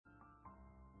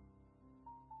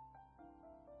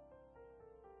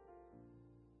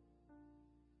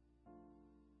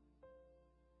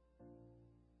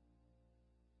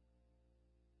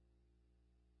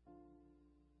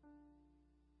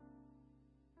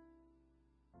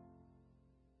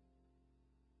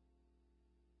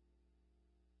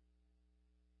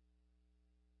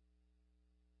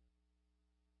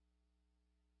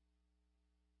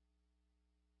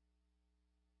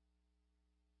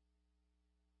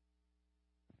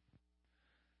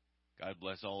God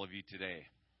bless all of you today.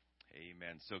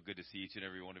 Amen. So good to see each and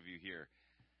every one of you here.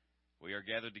 We are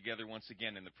gathered together once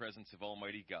again in the presence of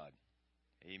Almighty God.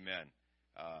 Amen.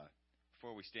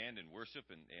 Before we stand and worship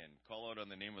and call out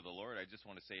on the name of the Lord, I just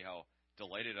want to say how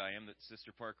delighted I am that Sister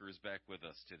Parker is back with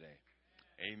us today.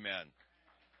 Amen.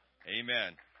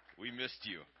 Amen. We missed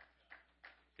you.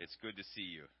 It's good to see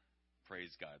you.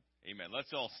 Praise God. Amen.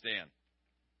 Let's all stand.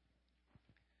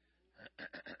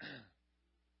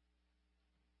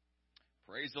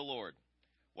 Praise the Lord.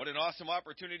 What an awesome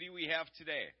opportunity we have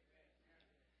today.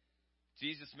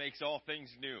 Jesus makes all things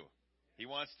new. He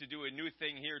wants to do a new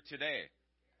thing here today.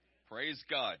 Praise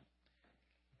God.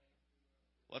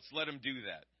 Let's let him do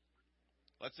that.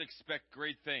 Let's expect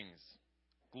great things,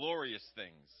 glorious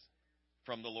things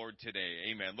from the Lord today.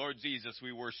 Amen. Lord Jesus,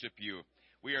 we worship you.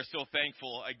 We are so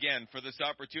thankful again for this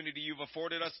opportunity you've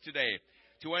afforded us today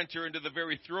to enter into the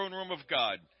very throne room of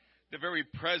God, the very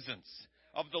presence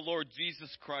of the Lord Jesus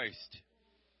Christ.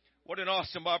 What an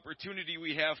awesome opportunity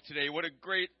we have today. What a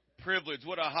great privilege,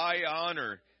 what a high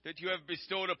honor that you have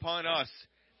bestowed upon us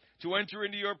to enter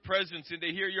into your presence and to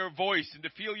hear your voice and to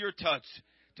feel your touch,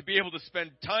 to be able to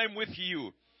spend time with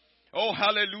you. Oh,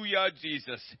 hallelujah,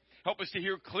 Jesus. Help us to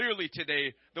hear clearly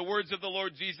today the words of the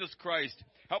Lord Jesus Christ.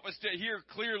 Help us to hear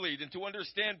clearly and to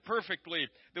understand perfectly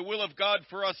the will of God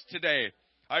for us today.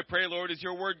 I pray, Lord, as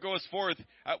your word goes forth,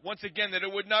 once again, that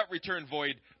it would not return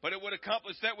void, but it would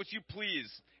accomplish that which you please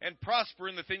and prosper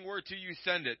in the thing whereto you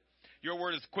send it. Your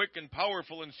word is quick and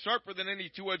powerful and sharper than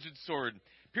any two-edged sword,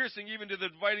 piercing even to the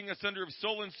dividing asunder of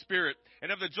soul and spirit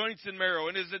and of the joints and marrow,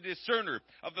 and is a discerner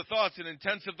of the thoughts and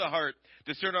intents of the heart.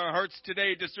 Discern our hearts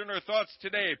today, discern our thoughts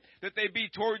today, that they be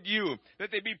toward you,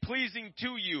 that they be pleasing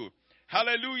to you.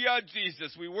 Hallelujah,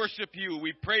 Jesus. We worship you,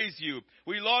 we praise you,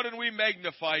 we laud and we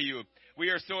magnify you. We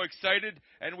are so excited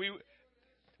and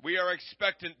we are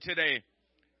expectant today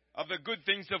of the good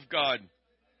things of God,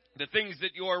 the things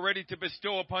that you are ready to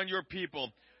bestow upon your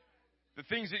people, the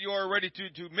things that you are ready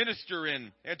to minister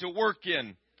in and to work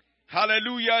in.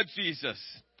 Hallelujah, Jesus.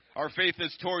 Our faith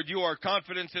is toward you. Our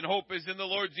confidence and hope is in the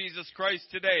Lord Jesus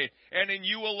Christ today and in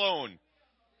you alone.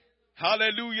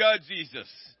 Hallelujah, Jesus.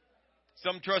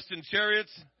 Some trust in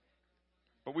chariots,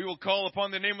 but we will call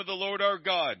upon the name of the Lord our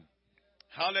God.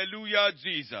 Hallelujah,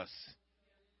 Jesus.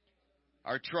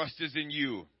 Our trust is in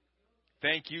you.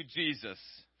 Thank you, Jesus,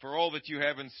 for all that you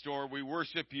have in store. We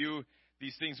worship you.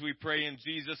 These things we pray in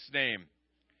Jesus' name.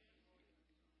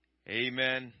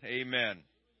 Amen. Amen.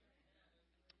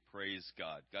 Praise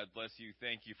God. God bless you.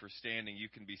 Thank you for standing. You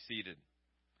can be seated.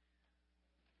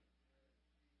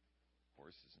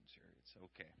 Horses and chariots.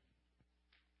 Okay.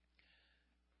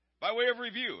 By way of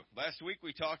review, last week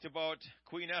we talked about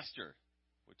Queen Esther.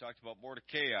 We talked about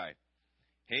Mordecai,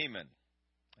 Haman.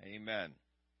 Amen.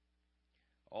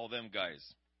 All them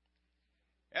guys.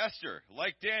 Esther,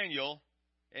 like Daniel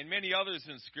and many others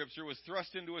in Scripture, was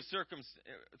thrust into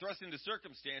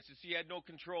circumstances she had no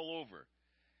control over.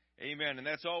 Amen. And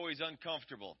that's always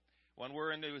uncomfortable when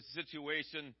we're in a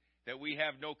situation that we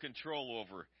have no control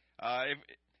over.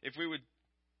 If we would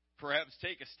perhaps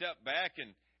take a step back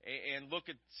and look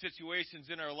at situations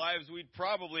in our lives, we'd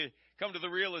probably come to the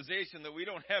realization that we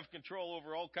don't have control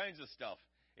over all kinds of stuff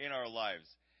in our lives.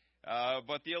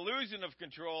 But the illusion of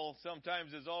control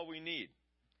sometimes is all we need.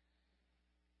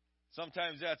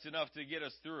 Sometimes that's enough to get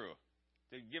us through,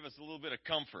 to give us a little bit of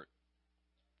comfort.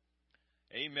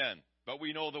 Amen. But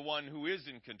we know the one who is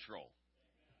in control.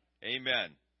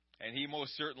 Amen. And he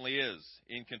most certainly is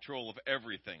in control of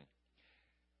everything.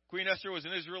 Queen Esther was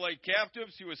an Israelite captive.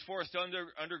 She was forced to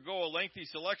undergo a lengthy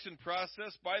selection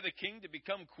process by the king to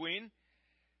become queen.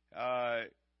 By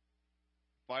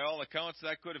all accounts,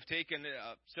 that could have taken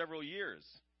several years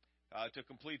to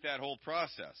complete that whole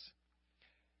process.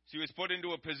 She was put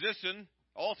into a position,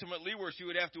 ultimately, where she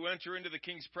would have to enter into the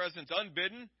king's presence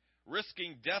unbidden,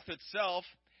 risking death itself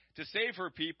to save her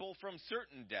people from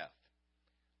certain death.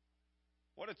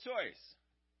 What a choice.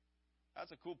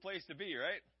 That's a cool place to be,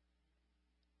 right?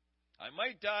 I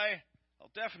might die.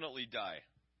 I'll definitely die.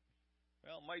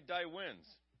 Well, might die wins.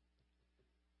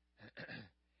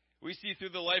 We see through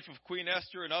the life of Queen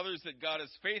Esther and others that God is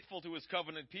faithful to his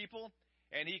covenant people,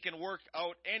 and he can work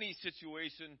out any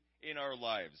situation in our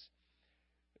lives.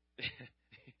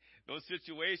 Those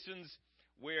situations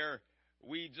where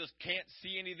we just can't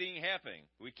see anything happening.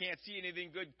 We can't see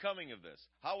anything good coming of this.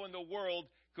 How in the world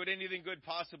could anything good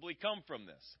possibly come from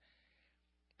this?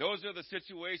 Those are the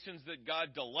situations that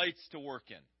God delights to work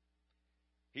in.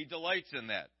 He delights in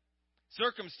that.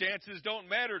 Circumstances don't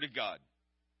matter to God.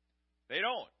 They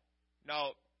don't.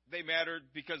 Now, they matter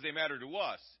because they matter to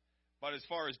us. But as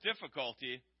far as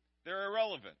difficulty, they're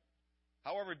irrelevant.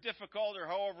 however difficult or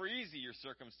however easy your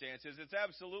circumstance is, it's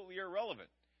absolutely irrelevant.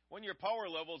 When your power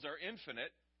levels are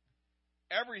infinite,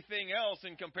 everything else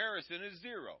in comparison is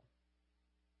zero.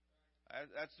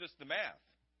 That's just the math.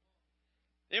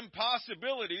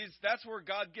 Impossibilities, that's where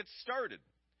God gets started.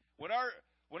 When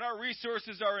our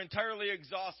resources are entirely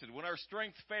exhausted, when our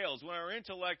strength fails, when our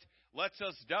intellect lets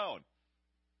us down,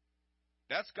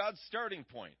 that's God's starting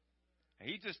point. And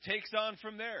He just takes on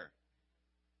from there,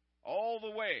 all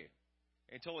the way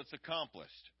until it's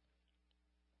accomplished.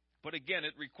 But again,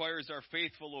 it requires our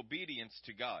faithful obedience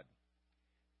to God.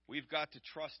 We've got to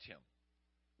trust Him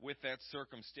with that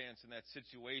circumstance and that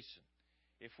situation.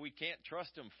 If we can't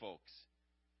trust Him, folks,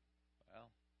 well,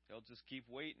 He'll just keep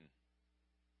waiting.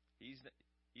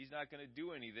 He's not going to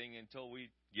do anything until we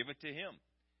give it to Him.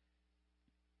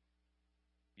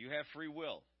 You have free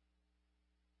will.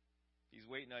 He's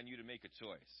waiting on you to make a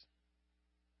choice.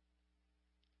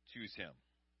 Choose Him.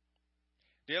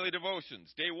 Daily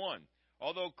devotions, day 1.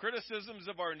 Although criticisms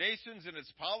of our nations and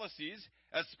its policies,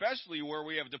 especially where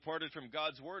we have departed from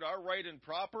God's Word, are right and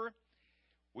proper,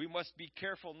 we must be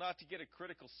careful not to get a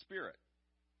critical spirit.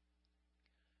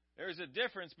 There's a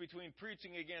difference between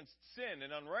preaching against sin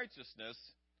and unrighteousness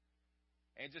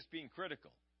and just being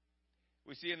critical.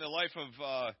 We see in the life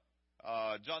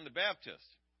of John the Baptist,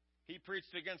 he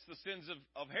preached against the sins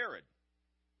of Herod.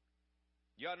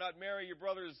 You ought not marry your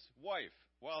brother's wife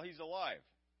while he's alive.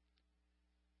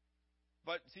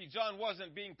 But see, John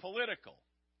wasn't being political.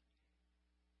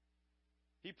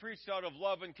 He preached out of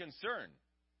love and concern.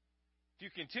 If you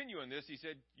continue in this, he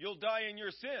said, you'll die in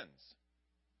your sins.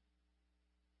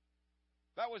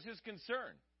 That was his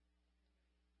concern.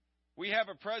 We have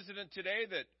a president today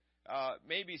that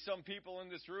maybe some people in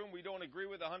this room, we don't agree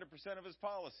with 100% of his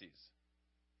policies.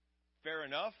 Fair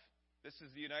enough. This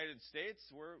is the United States.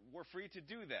 We're free to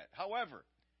do that. However,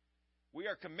 we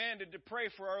are commanded to pray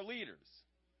for our leaders.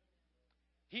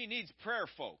 He needs prayer,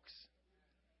 folks.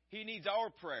 He needs our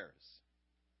prayers.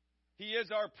 He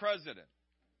is our president.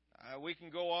 We can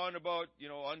go on about,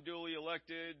 unduly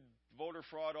elected, voter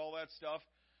fraud, all that stuff.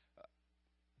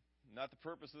 Not the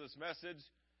purpose of this message.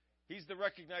 He's the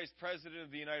recognized president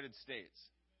of the United States.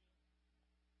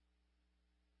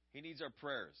 He needs our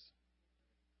prayers.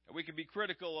 And we can be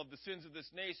critical of the sins of this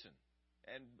nation.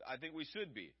 And I think we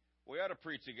should be. We ought to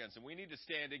preach against them. We need to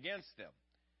stand against them.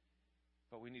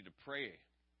 But we need to pray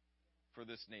for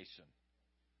this nation.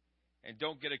 And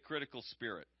don't get a critical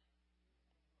spirit.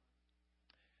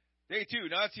 Day 2,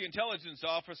 Nazi intelligence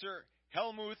officer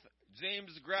Helmuth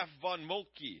James Graf von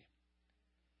Moltke.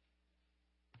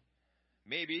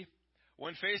 Maybe,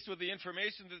 when faced with the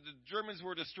information that the Germans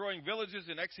were destroying villages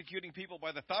and executing people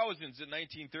by the thousands in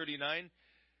 1939,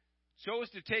 chose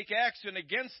to take action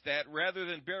against that rather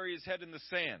than bury his head in the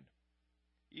sand,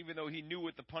 even though he knew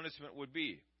what the punishment would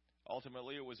be.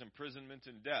 Ultimately, it was imprisonment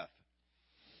and death.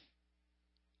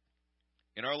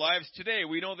 In our lives today,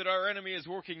 we know that our enemy is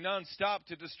working nonstop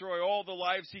to destroy all the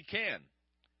lives he can.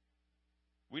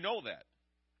 We know that.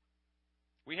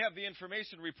 We have the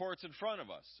information reports in front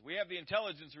of us. We have the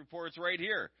intelligence reports right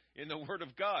here in the Word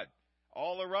of God,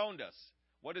 all around us.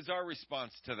 What is our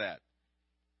response to that?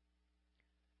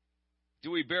 Do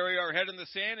we bury our head in the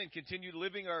sand and continue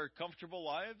living our comfortable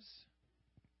lives?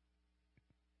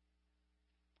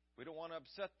 We don't want to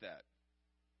upset that.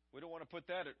 We don't want to put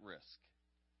that at risk.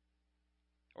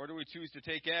 Or do we choose to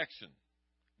take action,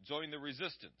 join the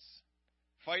resistance,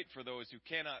 fight for those who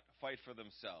cannot fight for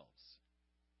themselves?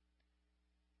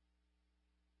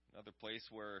 Another place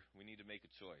where we need to make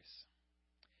a choice.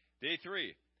 Day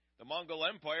 3. The Mongol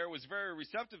Empire was very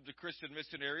receptive to Christian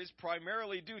missionaries,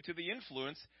 primarily due to the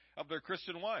influence of their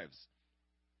Christian wives.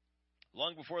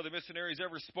 Long before the missionaries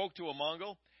ever spoke to a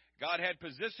Mongol, God had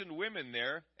positioned women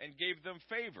there and gave them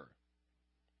favor.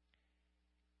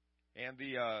 And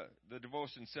the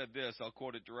devotion said this, I'll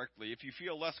quote it directly. If you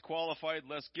feel less qualified,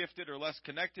 less gifted, or less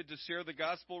connected to share the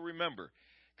gospel, remember,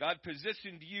 God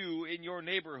positioned you in your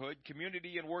neighborhood,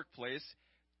 community, and workplace.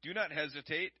 Do not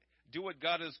hesitate. Do what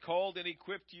God has called and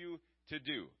equipped you to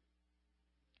do.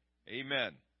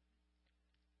 Amen.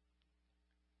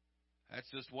 That's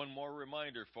just one more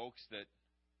reminder, folks, that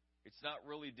it's not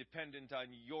really dependent on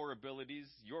your abilities,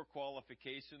 your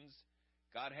qualifications.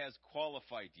 God has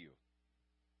qualified you.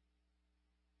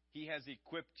 He has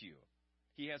equipped you.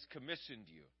 He has commissioned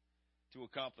you to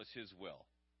accomplish His will.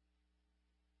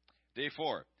 Day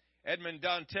 4. Edmond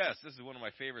Dantes, this is one of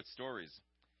my favorite stories.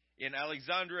 In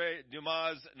Alexandre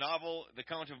Dumas' novel, The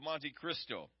Count of Monte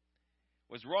Cristo,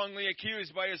 was wrongly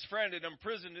accused by his friend and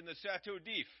imprisoned in the Chateau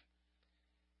d'If.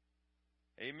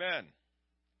 Amen.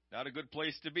 Not a good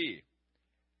place to be.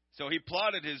 So he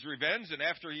plotted his revenge, and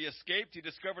after he escaped, he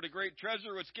discovered a great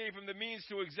treasure which gave him the means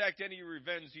to exact any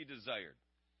revenge he desired.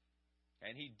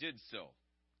 And he did so.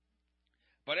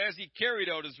 But as he carried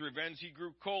out his revenge, he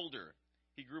grew colder.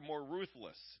 He grew more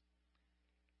ruthless.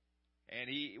 And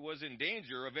he was in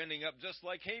danger of ending up just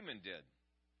like Haman did.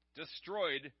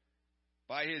 Destroyed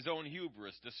by his own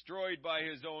hubris. Destroyed by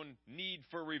his own need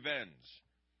for revenge.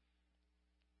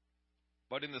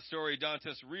 But in the story,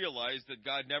 Dantes realized that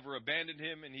God never abandoned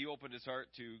him, and he opened his heart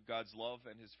to God's love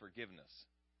and his forgiveness.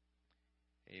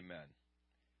 Amen.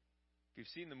 If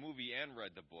you've seen the movie and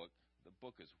read the book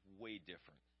is way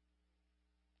different.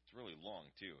 It's really long,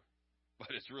 too,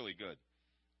 but it's really good.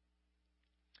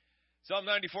 Psalm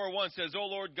 94:1 says, O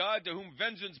Lord God, to whom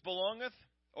vengeance belongeth,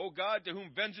 O God, to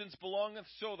whom vengeance belongeth,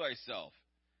 show thyself.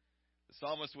 The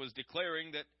psalmist was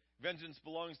declaring that vengeance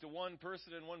belongs to one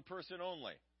person and one person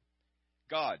only,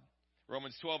 God.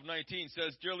 Romans 12:19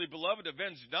 says, Dearly beloved,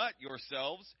 avenge not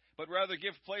yourselves, but rather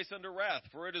give place unto wrath,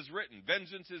 for it is written,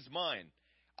 Vengeance is mine,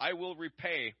 I will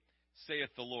repay, saith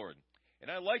the Lord. And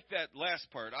I like that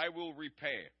last part, I will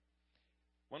repay.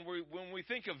 When we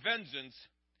think of vengeance,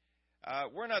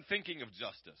 we're not thinking of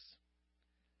justice.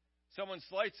 Someone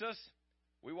slights us,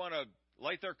 we want to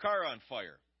light their car on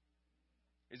fire.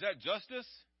 Is that justice?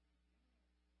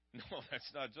 No,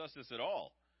 that's not justice at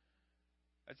all.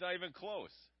 That's not even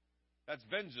close. That's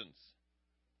vengeance.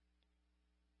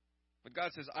 But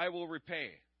God says, I will repay.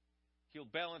 He'll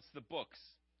balance the books.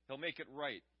 He'll make it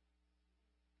right.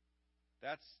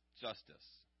 That's justice.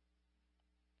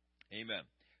 Amen.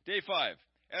 Day 5.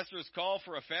 Esther's call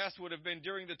for a fast would have been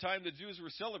during the time the Jews were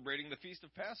celebrating the Feast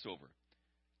of Passover.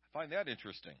 I find that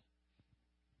interesting.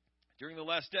 During the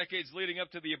last decades leading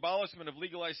up to the abolishment of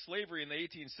legalized slavery in the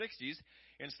 1860s,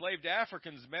 enslaved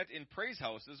Africans met in praise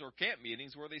houses or camp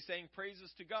meetings where they sang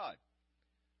praises to God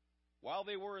while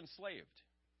they were enslaved.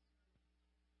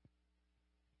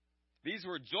 These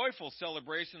were joyful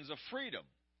celebrations of freedom,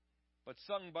 but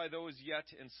sung by those yet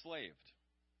enslaved.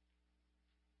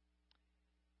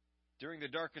 During the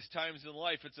darkest times in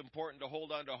life, it's important to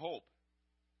hold on to hope.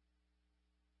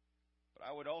 But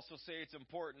I would also say it's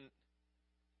important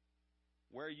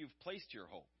where you've placed your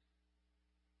hope,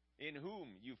 in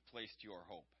whom you've placed your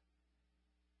hope.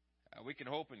 We can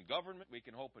hope in government, we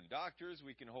can hope in doctors,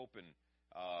 we can hope in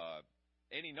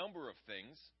any number of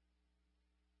things.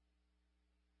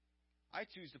 I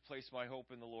choose to place my hope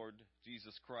in the Lord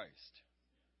Jesus Christ.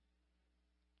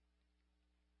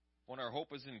 When our hope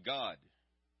is in God,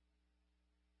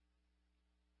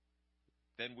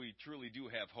 then we truly do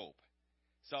have hope.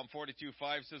 Psalm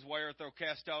 42:5 says, Why art thou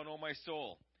cast down, O my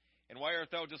soul? And why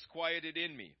art thou disquieted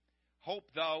in me? Hope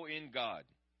thou in God,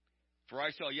 for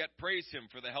I shall yet praise him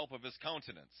for the help of his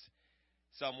countenance.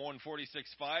 Psalm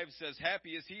 146:5 says,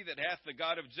 Happy is he that hath the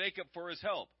God of Jacob for his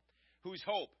help, whose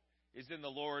hope is in the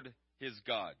Lord his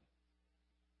God.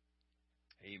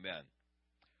 Amen.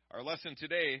 Our lesson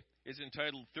today is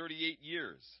entitled 38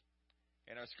 Years,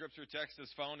 and our scripture text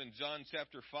is found in John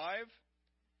chapter 5.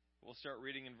 We'll start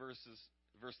reading in verse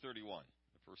 31.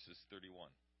 Verses 31.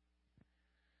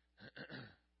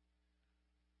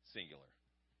 Singular.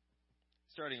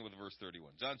 Starting with verse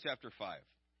 31. John chapter 5.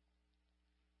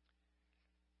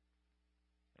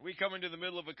 We come into the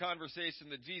middle of a conversation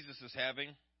that Jesus is having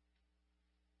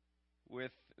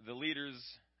with the leaders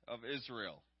of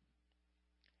Israel.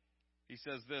 He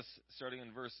says this, starting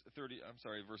in verse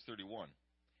 31.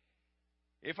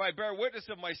 If I bear witness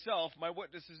of myself, my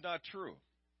witness is not true.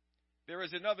 There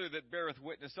is another that beareth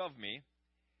witness of me,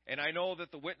 and I know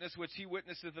that the witness which he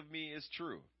witnesseth of me is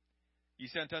true. Ye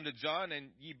sent unto John, and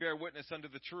ye bear witness unto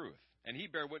the truth, and he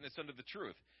bear witness unto the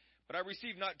truth. But I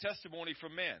receive not testimony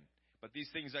from man, but these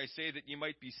things I say that ye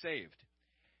might be saved.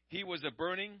 He was a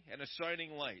burning and a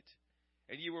shining light,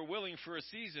 and ye were willing for a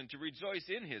season to rejoice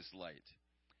in his light.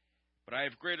 But I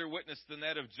have greater witness than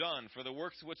that of John, for the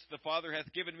works which the Father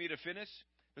hath given me to finish,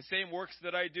 the same works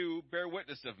that I do bear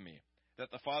witness of me,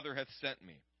 that the Father hath sent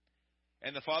me.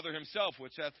 And the Father himself,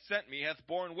 which hath sent me, hath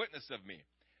borne witness of me.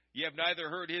 Ye have neither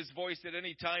heard his voice at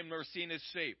any time, nor seen his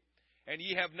shape. And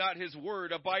ye have not his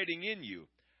word abiding in you.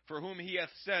 For whom he hath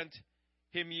sent,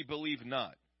 him ye believe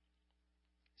not.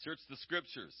 Search the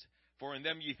Scriptures, for in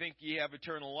them ye think ye have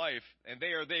eternal life, and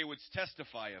they are they which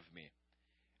testify of me.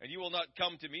 And you will not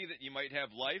come to me that ye might have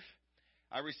life.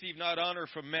 I receive not honor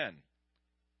from men.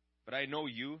 But I know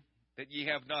you, that ye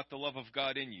have not the love of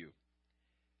God in you.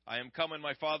 I am come in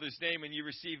my Father's name, and ye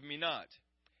receive me not.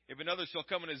 If another shall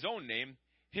come in his own name,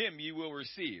 him ye will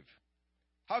receive.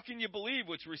 How can ye believe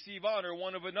which receive honor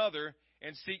one of another,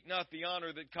 and seek not the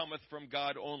honor that cometh from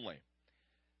God only?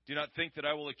 Do not think that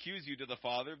I will accuse you to the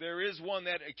Father. There is one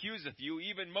that accuseth you,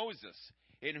 even Moses,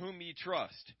 in whom ye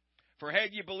trust. For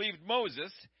had ye believed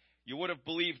Moses, you would have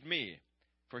believed me,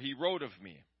 for he wrote of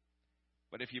me.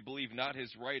 But if ye believe not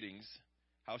his writings,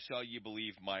 how shall ye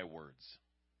believe my words?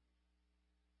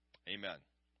 Amen.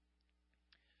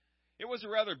 It was a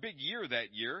rather big year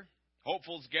that year.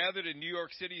 Hopefuls gathered in New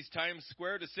York City's Times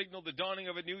Square to signal the dawning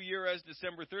of a new year as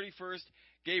December 31st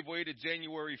gave way to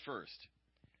January 1st.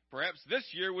 Perhaps this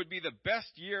year would be the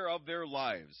best year of their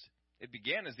lives. It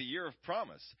began as the year of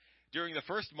promise. During the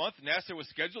first month, NASA was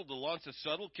scheduled to launch a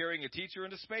shuttle carrying a teacher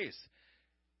into space.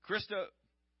 Krista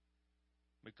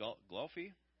McCullough,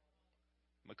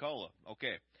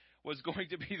 was going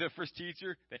to be the first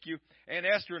teacher, and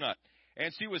astronaut.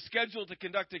 And she was scheduled to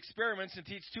conduct experiments and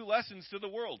teach 2 lessons to the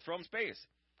world from space.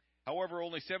 However,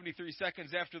 only 73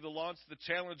 seconds after the launch, the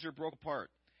Challenger broke apart,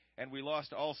 and we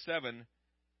lost all 7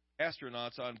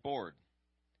 astronauts on board,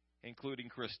 including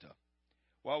Krista.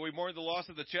 While we mourned the loss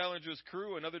of the Challenger's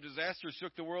crew, another disaster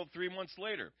shook the world 3 months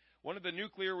later. One of the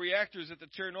nuclear reactors at the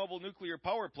Chernobyl nuclear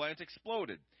power plant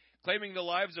exploded, claiming the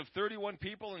lives of 31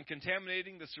 people and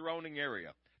contaminating the surrounding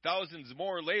area. Thousands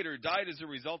more later died as a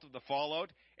result of the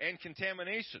fallout and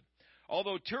contamination.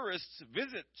 Although tourists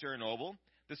visit Chernobyl,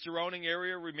 the surrounding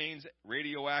area remains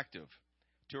radioactive.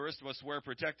 Tourists must wear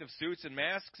protective suits and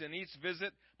masks, and each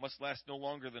visit must last no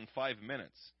longer than 5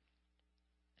 minutes.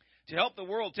 To help the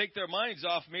world take their minds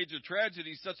off major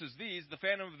tragedies such as these, the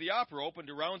Phantom of the Opera opened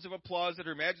to rounds of applause at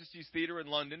Her Majesty's Theatre in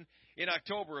London in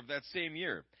October of that same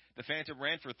year. The Phantom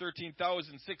ran for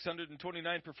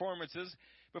 13,629 performances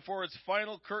before its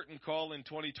final curtain call in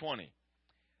 2020.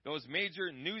 Those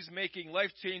major news-making,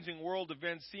 life-changing world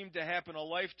events seemed to happen a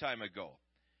lifetime ago.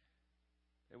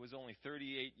 It was only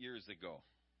 38 years ago.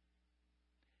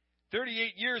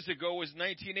 38 years ago was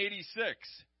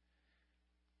 1986.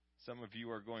 Some of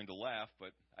you are going to laugh,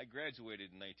 but I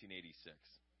graduated in 1986.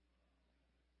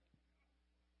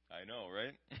 I know,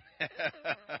 right?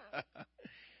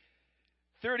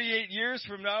 38 years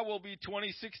from now will be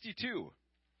 2062.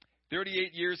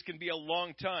 38 years can be a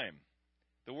long time.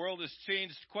 The world has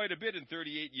changed quite a bit in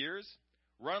 38 years.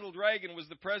 Ronald Reagan was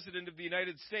the President of the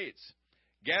United States.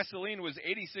 Gasoline was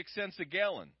 86 cents a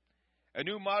gallon. A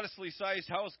new modestly sized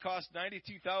house cost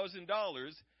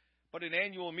 $92,000, but an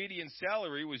annual median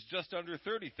salary was just under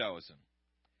 $30,000.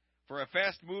 For a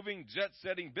fast-moving,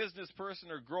 jet-setting business person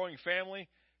or growing family,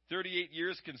 38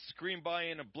 years can scream by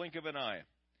in a blink of an eye.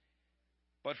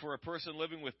 But for a person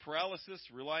living with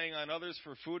paralysis, relying on others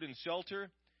for food and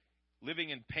shelter, living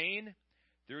in pain,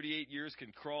 38 years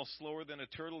can crawl slower than a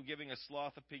turtle giving a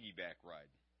sloth a piggyback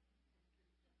ride.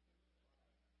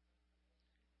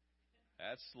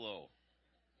 That's slow.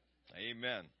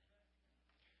 Amen.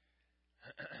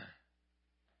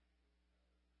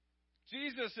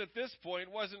 Jesus at this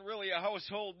point wasn't really a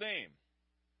household name.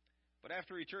 But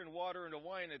after he turned water into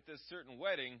wine at this certain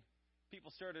wedding,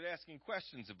 people started asking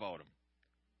questions about him.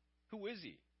 Who is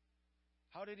he?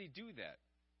 How did he do that?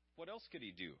 What else could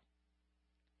he do?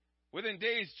 Within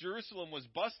days, Jerusalem was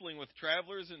bustling with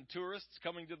travelers and tourists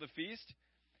coming to the feast.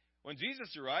 When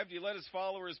Jesus arrived, he led his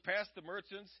followers past the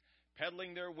merchants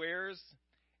peddling their wares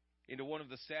into one of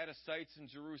the saddest sights in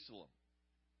Jerusalem.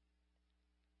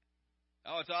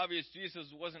 Now, it's obvious Jesus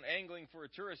wasn't angling for a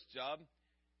tourist job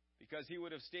because he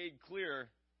would have stayed clear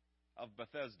of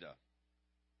Bethesda.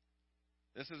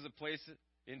 This is a place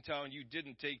in town you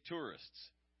didn't take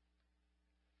tourists.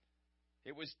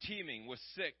 It was teeming with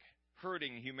sick,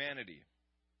 hurting humanity.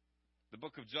 The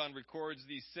book of John records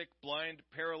these sick, blind,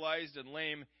 paralyzed, and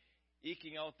lame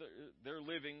eking out their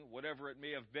living, whatever it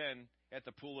may have been, at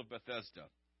the pool of Bethesda.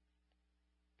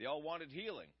 They all wanted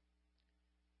healing,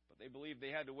 but they believed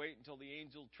they had to wait until the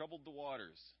angel troubled the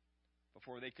waters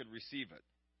before they could receive it.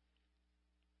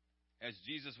 As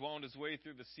Jesus wound his way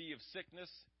through the sea of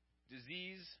sickness,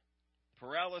 disease,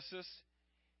 paralysis,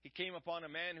 he came upon a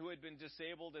man who had been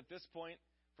disabled at this point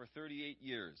for 38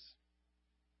 years.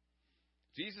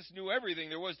 Jesus knew everything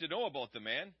there was to know about the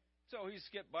man, so he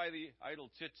skipped by the idle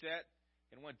chit-chat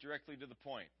and went directly to the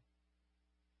point.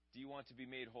 Do you want to be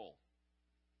made whole?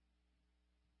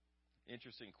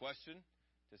 Interesting question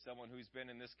to someone who's been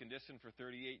in this condition for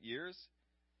 38 years.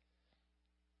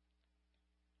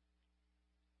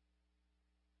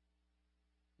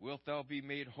 Wilt thou be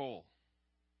made whole?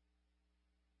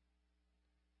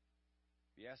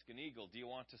 If you ask an eagle, do you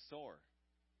want to soar?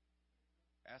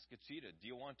 Ask a cheetah, do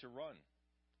you want to run?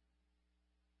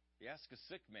 You ask a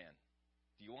sick man,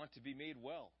 do you want to be made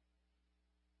well?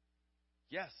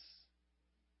 Yes.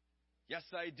 Yes,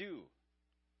 I do.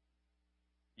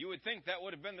 You would think that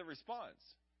would have been the response.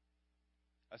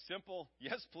 A simple,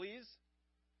 yes, please.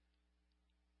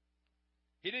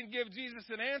 He didn't give Jesus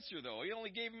an answer, though. He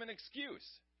only gave him an excuse.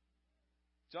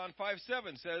 John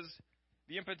 5:7 says,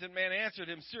 the impotent man answered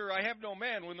him, Sir, I have no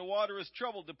man when the water is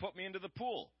troubled to put me into the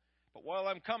pool. But while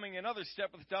I'm coming, another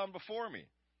steppeth down before me.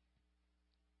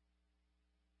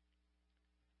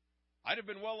 I'd have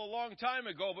been well a long time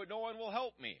ago, but no one will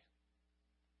help me.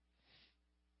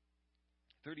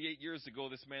 38 years ago,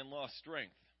 this man lost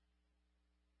strength.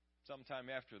 Sometime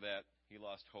after that, he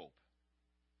lost hope.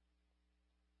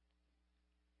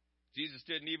 Jesus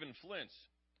didn't even flinch.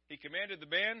 He commanded the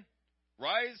man,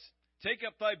 Rise, take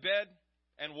up thy bed,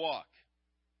 and walk.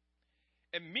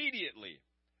 Immediately,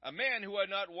 a man who had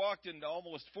not walked in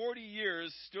almost 40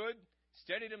 years stood,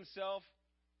 steadied himself,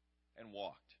 and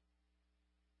walked.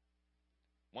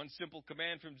 One simple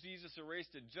command from Jesus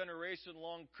erased a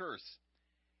generation-long curse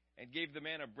and gave the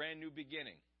man a brand new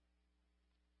beginning.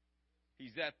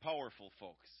 He's that powerful,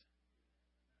 folks.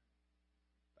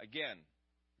 Again,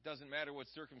 it doesn't matter what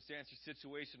circumstance or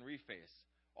situation we face.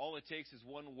 All it takes is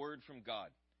one word from God.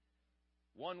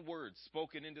 One word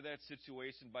spoken into that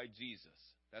situation by Jesus.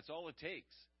 That's all it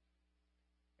takes.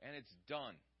 And it's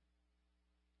done.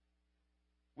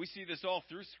 We see this all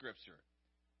through Scripture.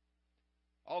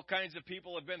 All kinds of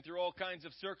people have been through all kinds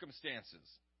of circumstances.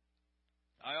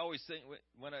 I always think,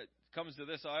 when it comes to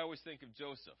this, I always think of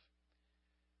Joseph.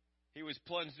 He was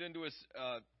plunged into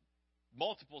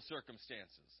multiple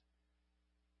circumstances.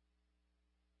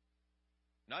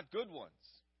 Not good ones.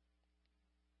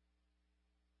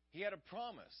 He had a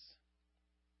promise.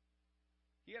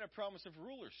 He had a promise of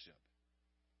rulership.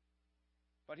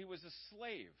 But he was a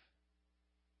slave.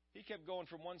 He kept going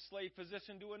from one slave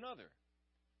position to another.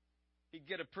 He'd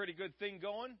get a pretty good thing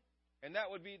going, and that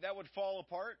would fall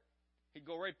apart. He'd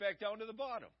go right back down to the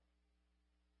bottom.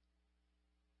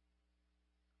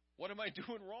 What am I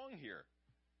doing wrong here?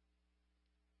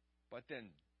 But then,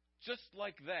 just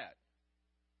like that,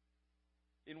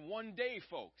 in one day,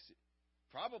 folks,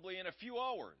 probably in a few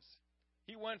hours,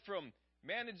 he went from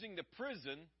managing the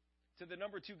prison to the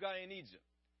number 2 guy in Egypt.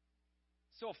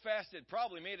 So fast it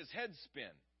probably made his head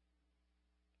spin.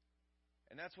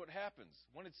 And that's what happens.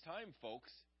 When it's time,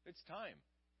 folks, it's time.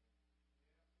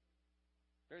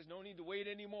 There's no need to wait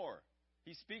anymore.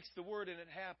 He speaks the word and it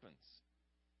happens.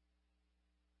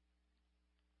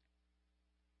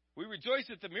 We rejoice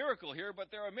at the miracle here,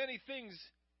 but there are many things,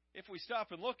 if we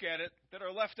stop and look at it, that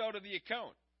are left out of the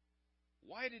account.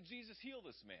 Why did Jesus heal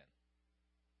this man?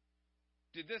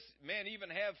 Did this man even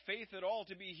have faith at all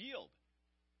to be healed?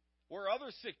 Were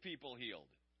other sick people healed?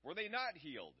 Were they not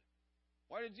healed?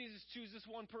 Why did Jesus choose this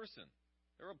one person?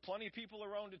 There were plenty of people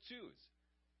around to choose.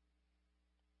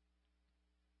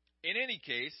 In any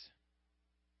case,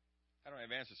 I don't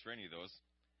have answers for any of those.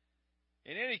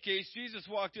 In any case, Jesus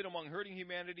walked in among hurting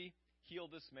humanity,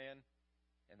 healed this man,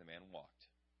 and the man walked.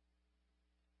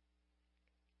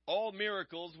 All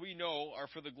miracles, we know, are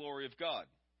for the glory of God.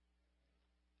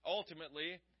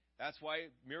 Ultimately, that's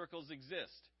why miracles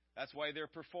exist. That's why they're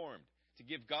performed. To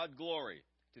give God glory,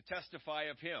 to testify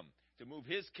of Him, to move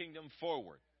His kingdom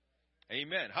forward.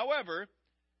 Amen. However,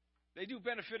 they do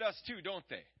benefit us too, don't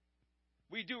they?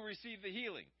 We do receive the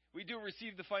healing. We do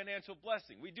receive the financial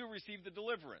blessing. We do receive the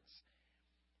deliverance.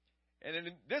 And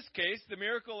in this case, the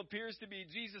miracle appears to be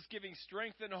Jesus giving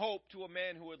strength and hope to a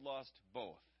man who had lost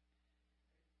both.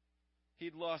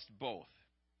 He'd lost both.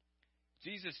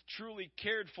 Jesus truly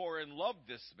cared for and loved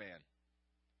this man,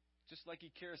 just like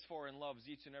He cares for and loves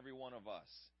each and every one of us.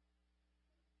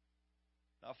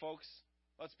 Now, folks,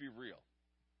 let's be real.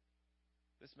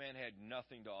 This man had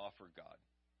nothing to offer God.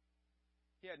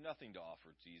 He had nothing to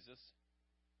offer Jesus.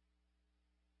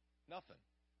 Nothing.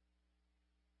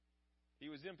 He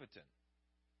was impotent.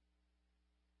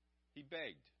 He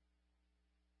begged.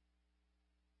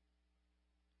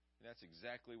 And that's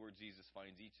exactly where Jesus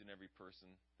finds each and every person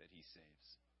that He saves.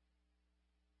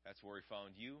 That's where He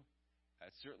found you.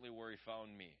 That's certainly where He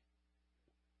found me.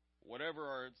 Whatever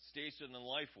our station in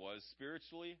life was,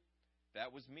 spiritually,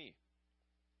 that was me.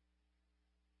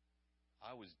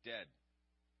 I was dead.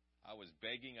 I was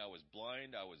begging. I was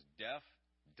blind. I was deaf,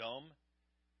 dumb.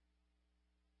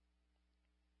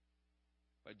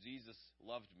 But Jesus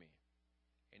loved me,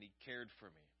 and He cared for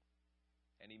me,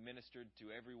 and He ministered to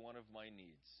every one of my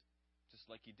needs, just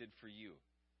like He did for you,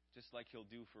 just like He'll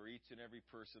do for each and every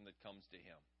person that comes to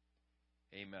Him.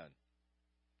 Amen.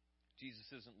 Jesus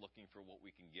isn't looking for what we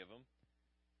can give Him.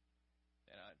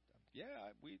 And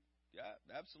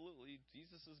absolutely,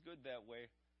 Jesus is good that way.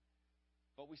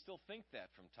 But we still think that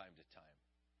from time to time.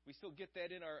 We still get that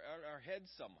in our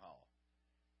heads somehow.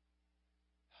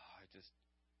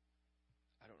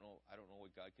 I don't know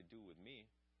what God could do with me.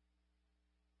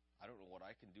 I don't know what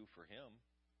I can do for Him.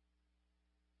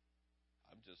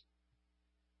 I'm just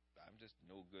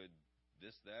no good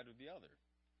this, that, or the other.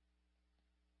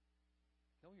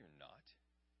 No, you're not.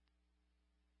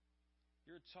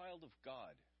 You're a child of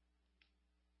God.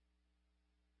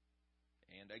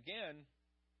 And again,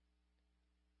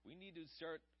 we need to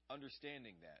start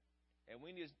understanding that. And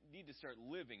we need to start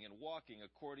living and walking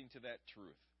according to that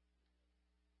truth.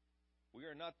 We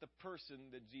are not the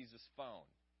person that Jesus found.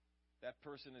 That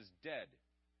person is dead,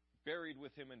 buried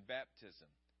with him in baptism.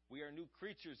 We are new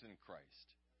creatures in Christ.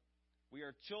 We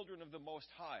are children of the Most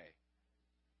High.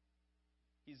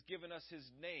 He's given us his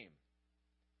name.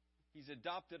 He's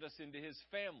adopted us into his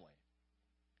family.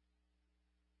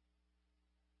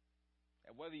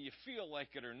 And whether you feel like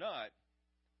it or not,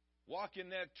 walk in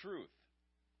that truth.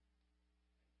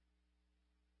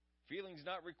 Feeling's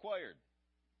not required.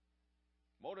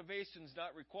 Motivation's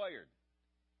not required.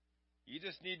 You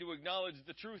just need to acknowledge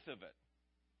the truth of it.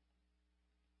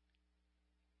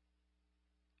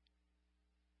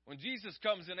 When Jesus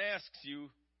comes and asks you,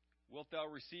 "Wilt thou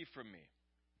receive from me?"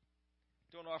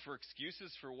 Don't offer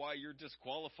excuses for why you're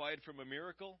disqualified from a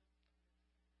miracle.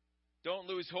 Don't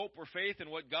lose hope or faith in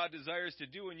what God desires to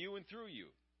do in you and through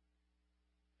you.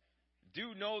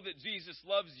 Do know that Jesus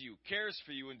loves you, cares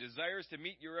for you, and desires to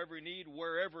meet your every need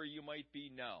wherever you might be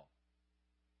now.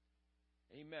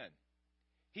 Amen.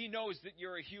 He knows that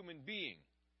you're a human being.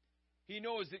 He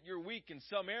knows that you're weak in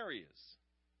some areas.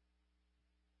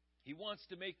 He wants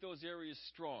to make those areas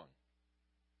strong.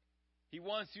 He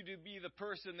wants you to be the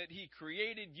person that he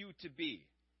created you to be.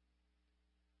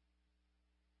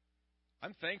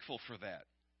 I'm thankful for that.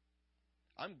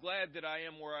 I'm glad that I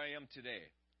am where I am today.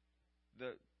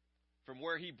 From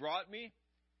where he brought me,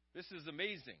 this is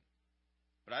amazing.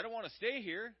 But I don't want to stay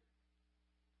here.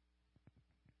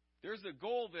 There's a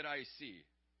goal that I see.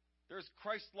 There's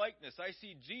Christ-likeness. I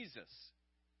see Jesus.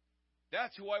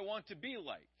 That's who I want to be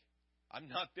like. I'm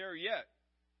not there yet.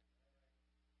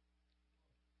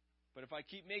 But if I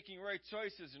keep making right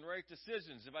choices and right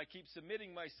decisions, if I keep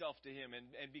submitting myself to him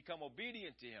and become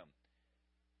obedient to him,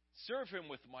 serve him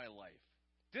with my life,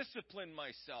 discipline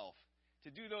myself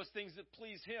to do those things that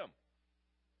please him,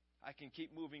 I can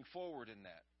keep moving forward in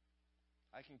that.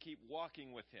 I can keep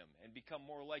walking with him and become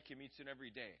more like him each and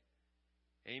every day.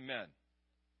 Amen.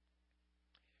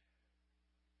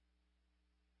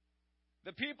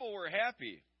 The people were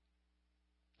happy.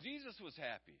 Jesus was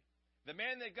happy. The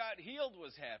man that got healed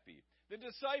was happy. The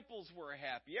disciples were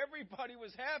happy. Everybody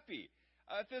was happy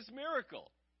at this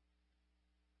miracle.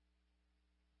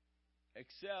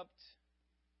 Except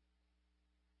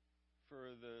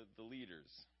for the leaders.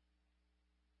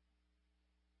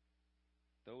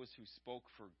 Those who spoke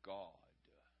for God.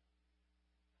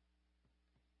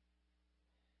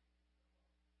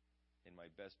 In my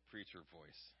best preacher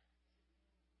voice.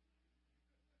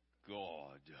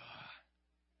 God.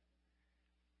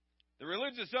 The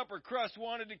religious upper crust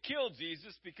wanted to kill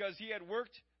Jesus because he had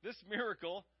worked this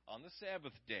miracle on the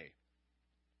Sabbath day.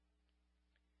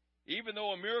 Even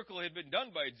though a miracle had been done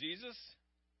by Jesus,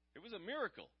 it was a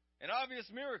miracle, an obvious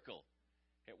miracle.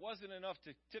 It wasn't enough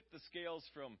to tip the scales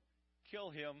from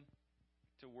kill him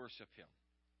to worship him.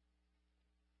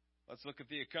 Let's look at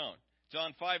the account.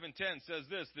 John 5:10 says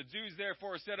this, "The Jews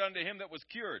therefore said unto him that was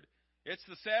cured, It's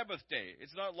the Sabbath day.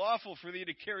 It's not lawful for thee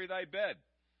to carry thy bed."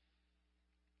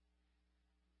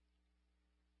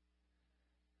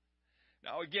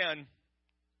 Now again,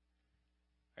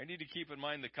 I need to keep in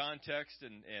mind the context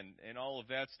and all of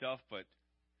that stuff, but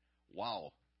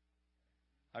wow.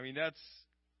 I mean, that's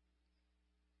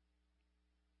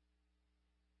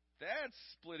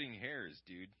splitting hairs,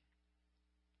 dude.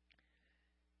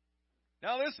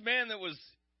 Now this man that was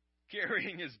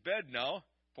carrying his bed now,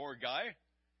 poor guy,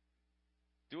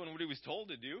 doing what he was told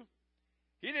to do,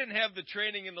 he didn't have the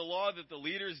training in the law that the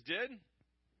leaders did.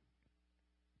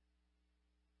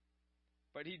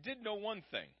 But he did know one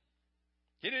thing.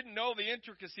 He didn't know the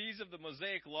intricacies of the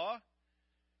Mosaic law,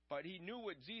 but he knew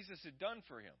what Jesus had done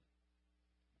for him.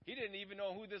 He didn't even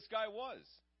know who this guy was,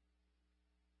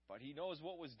 but he knows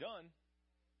what was done.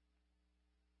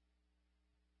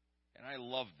 And I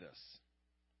love this.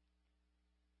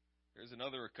 There's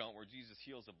another account where Jesus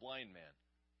heals a blind man,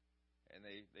 and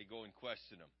they go and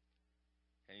question him.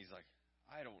 And he's like,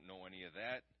 "I don't know any of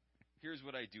that. Here's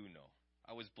what I do know.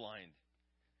 I was blind.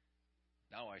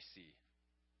 Now I see."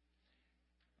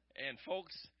 And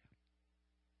folks,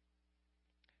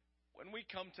 when we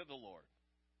come to the Lord,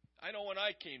 I know when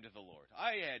I came to the Lord,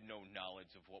 I had no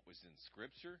knowledge of what was in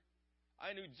Scripture.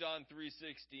 I knew John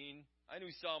 3:16. I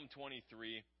knew Psalm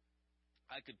 23.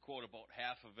 I could quote about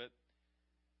half of it.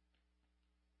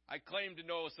 I claimed to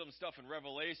know some stuff in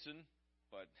Revelation,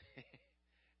 but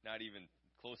not even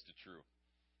close to true.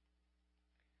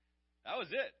 That was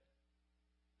it.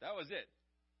 That was it.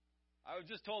 I was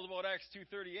just told about Acts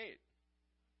 2:38.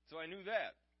 So I knew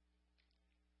that.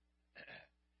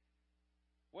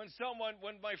 When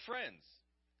my friends,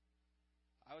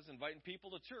 I was inviting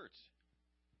people to church.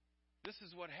 This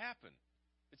is what happened.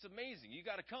 It's amazing. You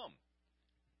got to come.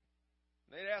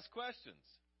 They'd ask questions.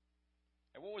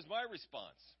 And what was my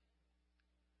response?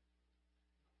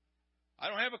 I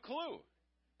don't have a clue.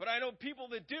 But I know people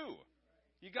that do.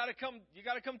 You got to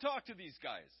come talk to these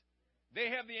guys. They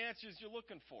have the answers you're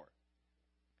looking for.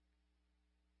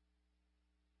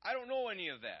 I don't know any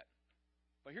of that.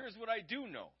 But here's what I do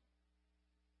know.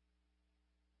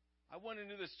 I went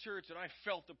into this church and I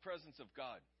felt the presence of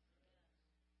God.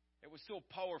 It was so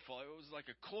powerful. It was like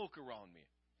a cloak around me.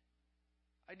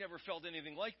 I never felt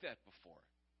anything like that before.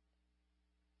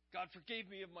 God forgave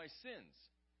me of my sins.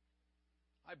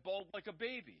 I bawled like a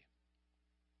baby.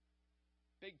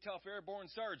 Big, tough airborne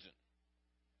sergeant.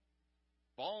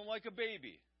 Bawling like a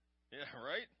baby. Yeah,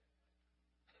 right?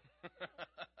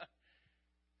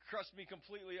 Crushed me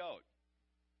completely out.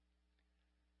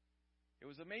 It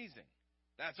was amazing.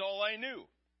 That's all I knew.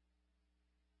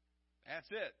 That's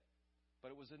it.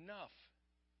 But it was enough.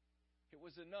 It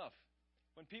was enough.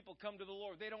 When people come to the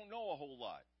Lord, they don't know a whole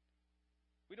lot.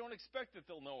 We don't expect that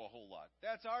they'll know a whole lot.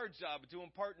 That's our job, to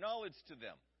impart knowledge to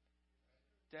them,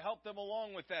 to help them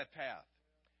along with that path.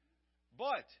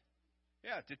 But,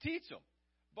 to teach them.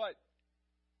 But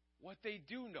what they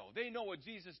do know, they know what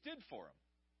Jesus did for them.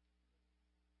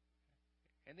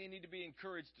 And they need to be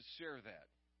encouraged to share that.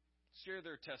 Share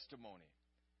their testimony.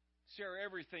 Share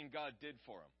everything God did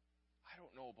for them. I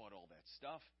don't know about all that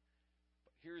stuff,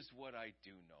 but here's what I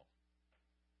do know.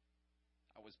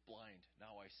 I was blind,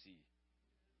 now I see.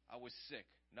 I was sick,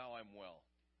 now I'm well.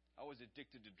 I was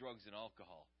addicted to drugs and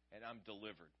alcohol, and I'm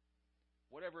delivered.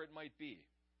 Whatever it might be.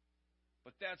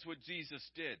 But that's what Jesus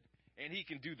did, and He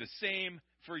can do the same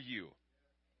for you.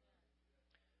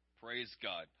 Praise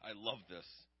God. I love this.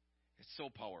 It's so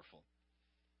powerful.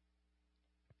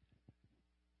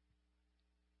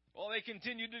 Well, they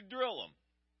continued to drill him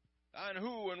on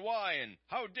who and why and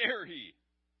how dare he.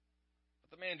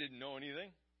 But the man didn't know anything.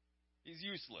 He's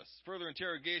useless. Further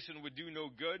interrogation would do no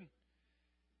good.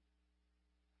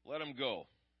 Let him go.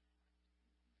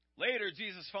 Later,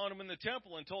 Jesus found him in the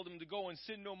temple and told him to go and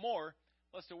sin no more,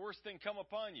 lest a worse thing come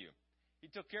upon you. He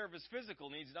took care of his physical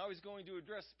needs. Now he's going to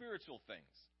address spiritual things.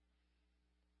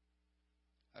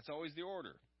 That's always the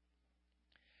order.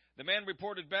 The man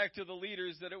reported back to the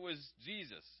leaders that it was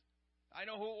Jesus. I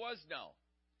know who it was now.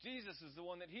 Jesus is the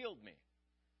one that healed me.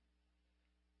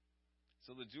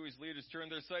 So the Jewish leaders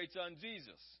turned their sights on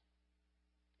Jesus,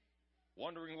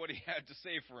 wondering what he had to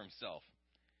say for himself.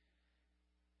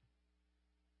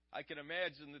 I can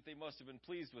imagine that they must have been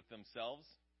pleased with themselves.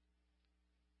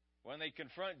 When they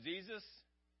confront Jesus,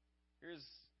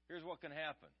 here's what can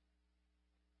happen.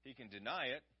 He can deny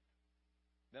it.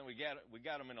 Then we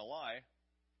got him in a lie,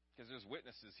 because there's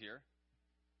witnesses here.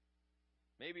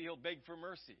 Maybe he'll beg for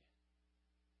mercy.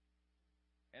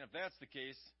 And if that's the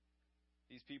case,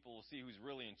 these people will see who's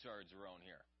really in charge around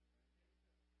here.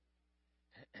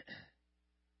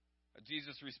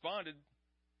 Jesus responded,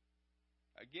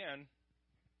 again,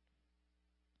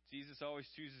 Jesus always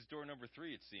chooses door number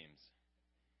 3, it seems.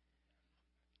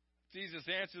 Jesus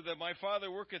answered that my Father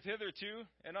worketh hitherto,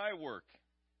 and I work.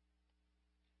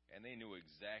 And they knew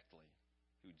exactly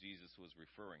who Jesus was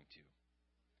referring to.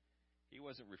 He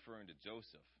wasn't referring to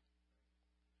Joseph.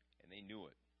 And they knew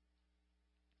it.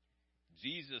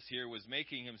 Jesus here was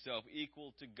making himself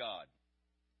equal to God.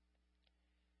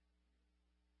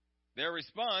 Their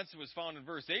response was found in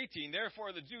verse 18.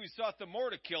 Therefore the Jews sought the more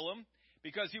to kill him,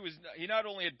 because he not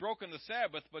only had broken the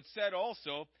Sabbath, but said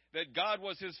also that God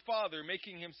was his Father,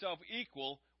 making himself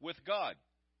equal with God.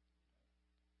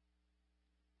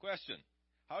 Question.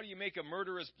 How do you make a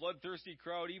murderous, bloodthirsty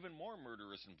crowd even more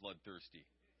murderous and bloodthirsty?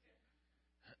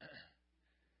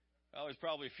 Well, there's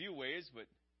probably a few ways, but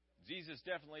Jesus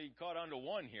definitely caught on to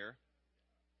one here.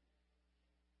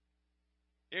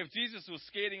 If Jesus was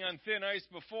skating on thin ice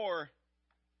before,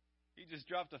 he just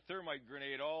dropped a thermite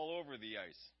grenade all over the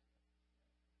ice.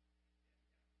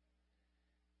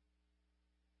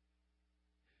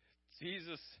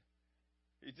 Jesus,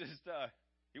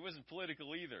 he wasn't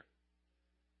political either.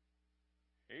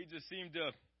 He just seemed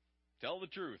to tell the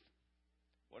truth,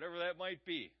 whatever that might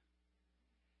be.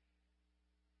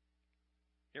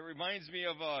 It reminds me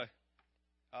of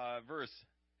a verse,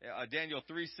 Daniel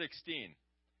 3:16.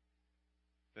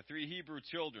 The 3 Hebrew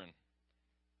children,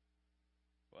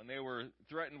 when they were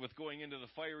threatened with going into the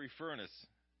fiery furnace,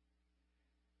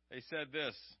 they said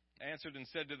this, answered and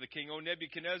said to the king, O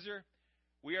Nebuchadnezzar,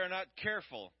 we are not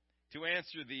careful to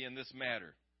answer thee in this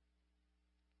matter.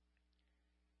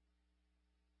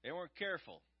 They weren't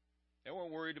careful. They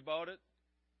weren't worried about it.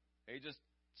 They just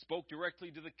spoke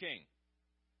directly to the king.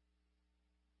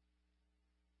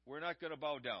 We're not going to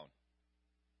bow down.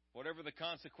 Whatever the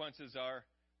consequences are,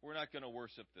 we're not going to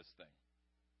worship this thing.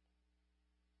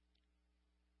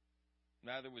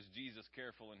 Neither was Jesus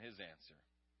careful in his answer.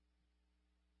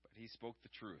 But he spoke the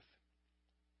truth.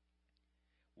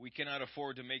 We cannot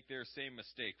afford to make their same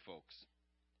mistake, folks.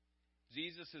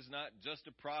 Jesus is not just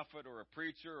a prophet or a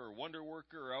preacher or wonder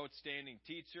worker or outstanding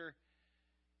teacher,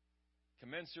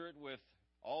 commensurate with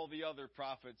all the other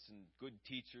prophets and good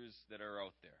teachers that are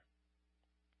out there.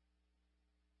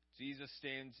 Jesus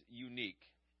stands unique.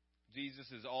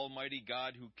 Jesus is Almighty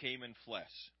God who came in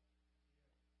flesh.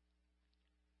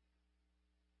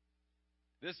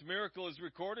 This miracle is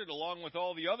recorded along with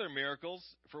all the other miracles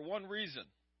for one reason.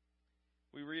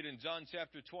 We read in John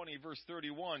chapter 20, verse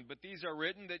 31, "But these are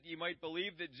written that ye might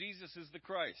believe that Jesus is the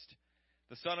Christ,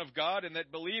 the Son of God, and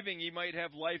that believing ye might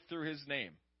have life through his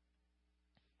name."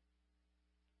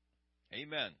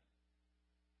 Amen.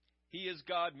 He is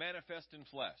God manifest in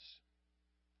flesh.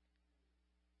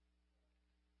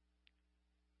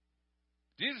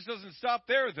 Jesus doesn't stop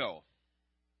there, though.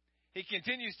 He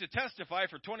continues to testify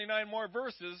for 29 more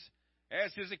verses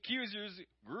as his accusers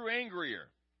grew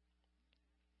angrier.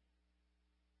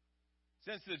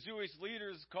 Since the Jewish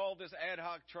leaders called this ad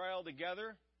hoc trial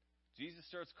together, Jesus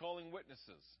starts calling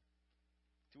witnesses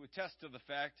to attest to the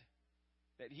fact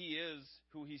that he is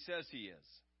who he says he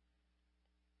is.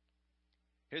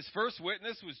 His first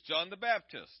witness was John the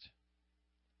Baptist.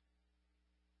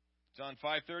 John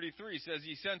 5:33 says,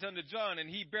 "He sent unto John, and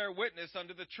he bare witness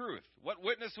unto the truth." What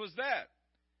witness was that?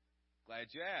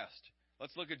 Glad you asked.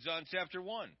 Let's look at John chapter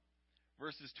 1,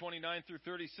 verses 29 through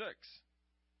 36.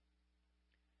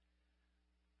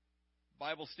 The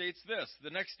Bible states this, "The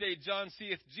next day John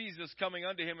seeth Jesus coming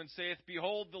unto him, and saith,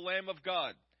 Behold the Lamb of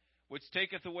God, which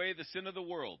taketh away the sin of the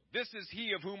world. This is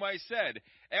he of whom I said,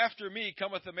 After me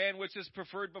cometh a man which is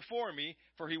preferred before me,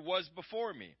 for he was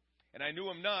before me. And I knew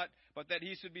him not, but that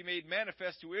he should be made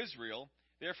manifest to Israel.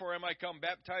 Therefore am I come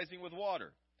baptizing with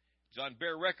water. John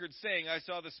bare record, saying, I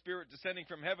saw the Spirit descending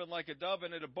from heaven like a dove,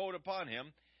 and it abode upon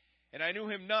him. And I knew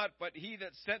him not, but he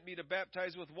that sent me to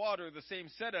baptize with water, the same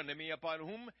said unto me, Upon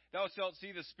whom thou shalt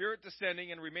see the Spirit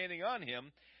descending and remaining on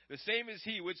him, the same is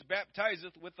he which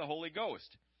baptizeth with the Holy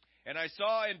Ghost. And I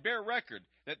saw and bare record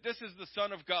that this is the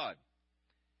Son of God.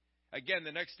 Again,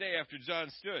 the next day after John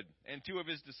stood, and two of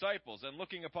his disciples, and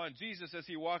looking upon Jesus as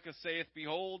he walketh, saith,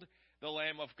 Behold, the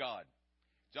Lamb of God.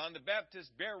 John the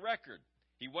Baptist bare record.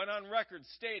 He went on record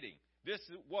stating, this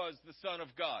was the Son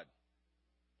of God.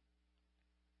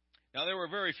 Now, there were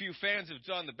very few fans of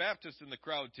John the Baptist in the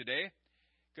crowd today,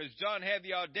 because John had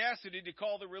the audacity to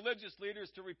call the religious leaders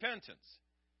to repentance,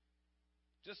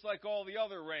 just like all the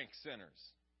other rank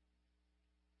sinners.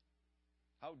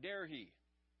 How dare he?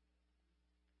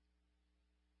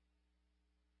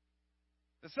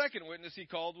 The second witness he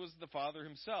called was the Father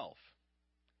himself.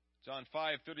 John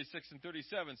 5:36 and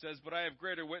 37 says, But I have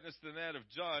greater witness than that of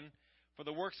John, for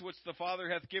the works which the Father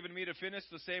hath given me to finish,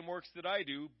 the same works that I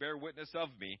do, bear witness of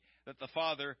me, that the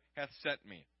Father hath sent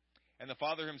me. And the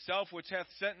Father himself which hath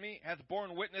sent me hath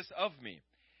borne witness of me.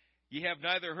 Ye have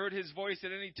neither heard his voice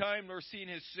at any time, nor seen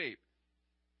his shape.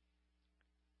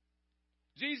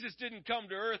 Jesus didn't come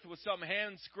to earth with some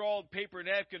hand-scrawled paper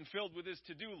napkin filled with his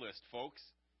to-do list, folks.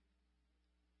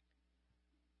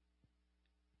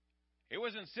 He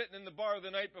wasn't sitting in the bar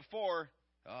the night before,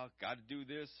 got to do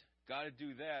this, got to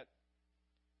do that.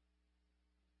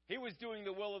 He was doing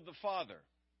the will of the Father.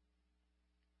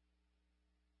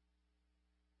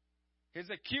 His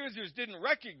accusers didn't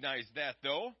recognize that,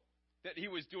 though, that he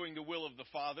was doing the will of the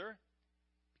Father,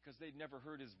 because they'd never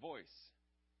heard his voice.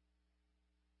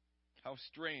 How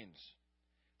strange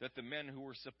that the men who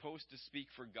were supposed to speak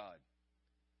for God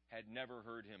had never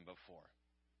heard him before.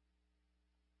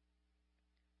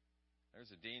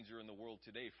 There's a danger in the world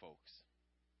today, folks.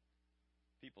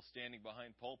 People standing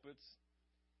behind pulpits,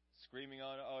 screaming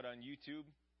out on YouTube,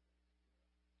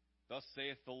 Thus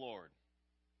saith the Lord,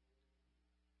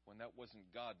 when that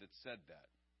wasn't God that said that.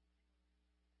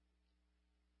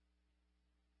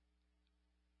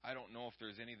 I don't know if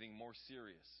there's anything more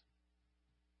serious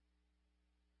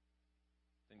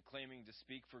than claiming to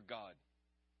speak for God.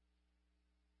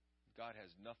 God has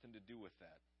nothing to do with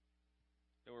that.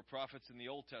 There were prophets in the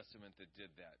Old Testament that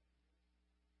did that.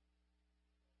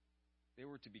 They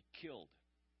were to be killed.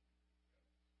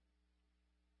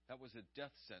 That was a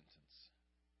death sentence.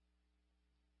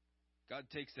 God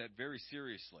takes that very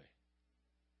seriously.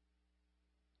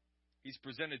 He's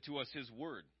presented to us His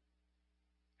Word.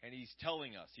 And He's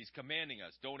telling us, He's commanding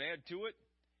us, don't add to it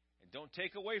and don't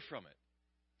take away from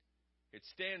it. It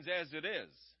stands as it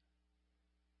is.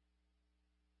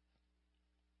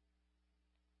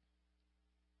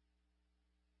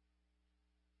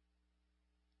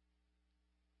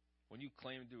 When you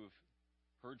claim to have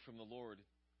heard from the Lord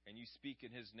and you speak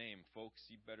in His name, folks,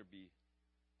 you better be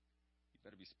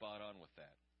spot on with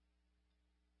that.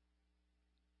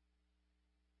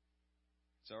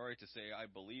 It's all right to say, I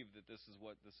believe that this is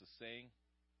what this is saying.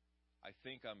 I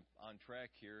think I'm on track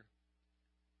here.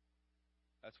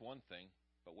 That's one thing.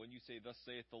 But when you say, thus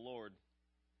saith the Lord,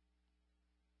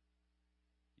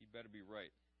 you better be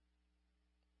right.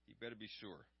 You better be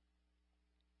sure.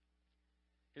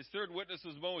 His third witness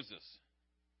was Moses.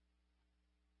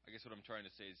 I guess what I'm trying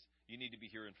to say is you need to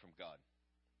be hearing from God.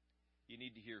 You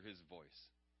need to hear His voice.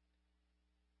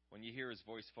 When you hear His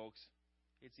voice, folks,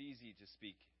 it's easy to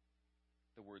speak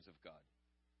the words of God.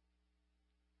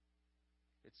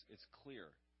 It's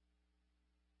clear.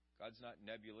 God's not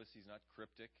nebulous. He's not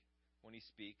cryptic. When He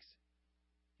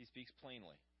speaks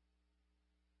plainly.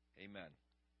 Amen.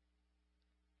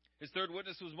 His third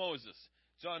witness was Moses.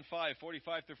 John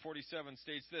 5:45-47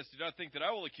 states this, do not think that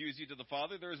I will accuse you to the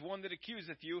Father. There is one that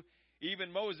accuseth you,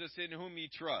 even Moses, in whom ye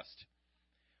trust.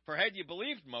 For had ye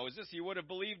believed Moses, ye would have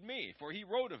believed me, for he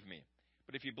wrote of me.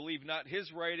 But if ye believe not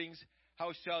his writings,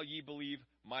 how shall ye believe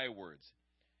my words?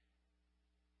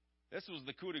 This was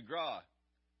the coup de grace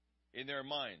in their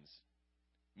minds.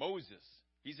 Moses.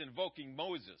 He's invoking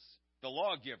Moses, the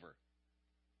lawgiver.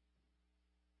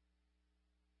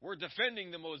 We're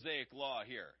defending the Mosaic law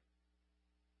here.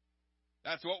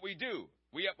 That's what we do.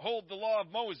 We uphold the law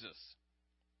of Moses.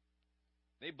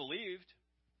 They believed.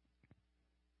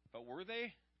 But were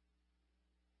they?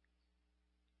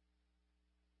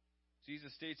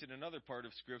 Jesus states in another part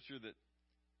of Scripture that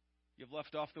you've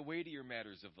left off the weightier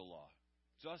matters of the law.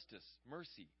 Justice,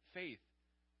 mercy, faith.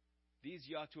 These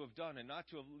ye ought to have done, and not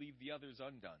to have leave the others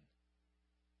undone.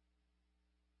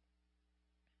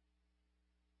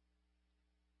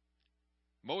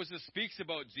 Moses speaks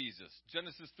about Jesus.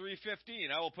 Genesis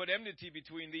 3:15, I will put enmity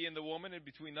between thee and the woman, and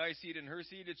between thy seed and her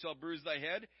seed. It shall bruise thy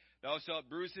head, thou shalt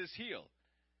bruise his heel.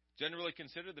 Generally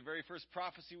considered the very first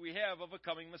prophecy we have of a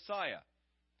coming Messiah.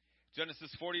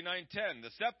 Genesis 49:10, the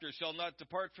scepter shall not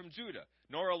depart from Judah,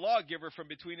 nor a lawgiver from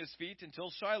between his feet until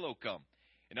Shiloh come.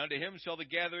 And unto him shall the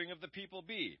gathering of the people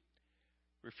be.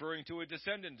 Referring to a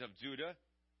descendant of Judah,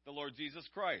 the Lord Jesus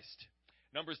Christ.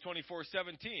 Numbers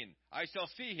 24:17, I shall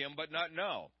see him, but not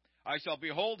now. I shall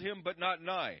behold him, but not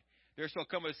nigh. There shall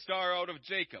come a star out of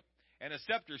Jacob, and a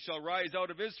scepter shall rise out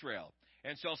of Israel,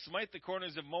 and shall smite the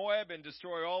corners of Moab, and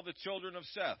destroy all the children of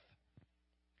Seth.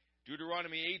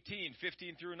 Deuteronomy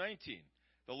 18:15-19,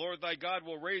 the Lord thy God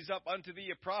will raise up unto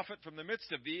thee a prophet from the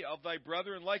midst of thee, of thy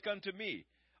brethren, like unto me.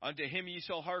 Unto him ye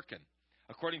shall hearken,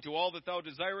 according to all that thou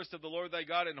desirest of the Lord thy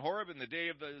God in Horeb in the day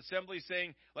of the assembly,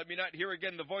 saying, let me not hear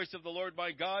again the voice of the Lord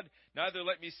my God, neither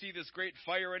let me see this great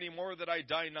fire any more, that I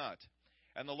die not.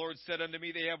 And the Lord said unto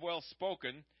me, they have well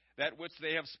spoken, that which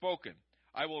they have spoken.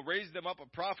 I will raise them up a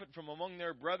prophet from among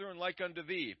their brethren like unto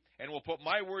thee, and will put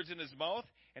my words in his mouth,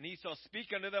 and he shall speak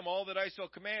unto them all that I shall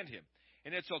command him.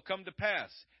 And it shall come to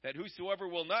pass, that whosoever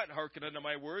will not hearken unto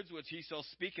my words, which he shall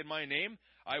speak in my name,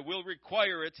 I will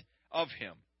require it of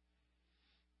him.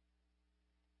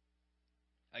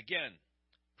 Again,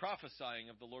 prophesying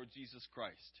of the Lord Jesus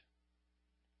Christ.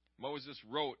 Moses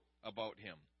wrote about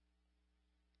him.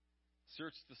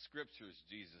 Search the Scriptures,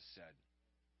 Jesus said.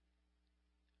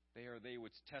 They are they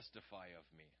which testify of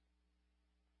me.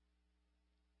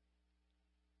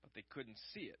 But they couldn't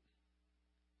see it.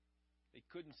 They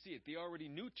couldn't see it. They already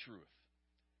knew truth.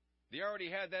 They already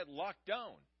had that locked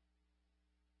down.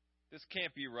 This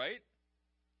can't be right.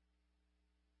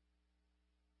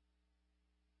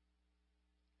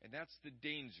 And that's the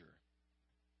danger.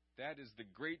 That is the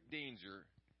great danger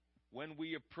when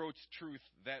we approach truth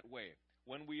that way.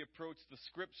 When we approach the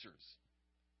Scriptures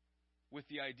with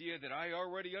the idea that I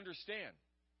already understand.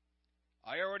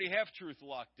 I already have truth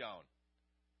locked down.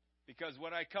 Because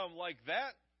when I come like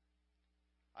that,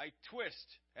 I twist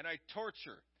and I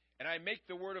torture and I make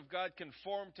the Word of God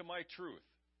conform to my truth.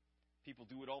 People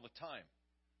do it all the time.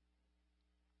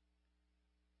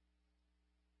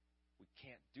 We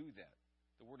can't do that.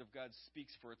 The Word of God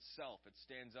speaks for itself. It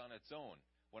stands on its own.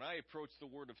 When I approach the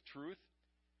Word of truth,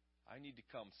 I need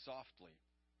to come softly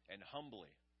and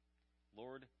humbly.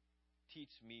 Lord,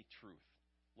 teach me truth.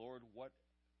 Lord, what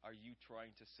are you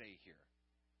trying to say here?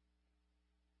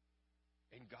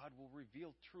 And God will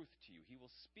reveal truth to you. He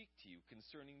will speak to you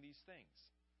concerning these things.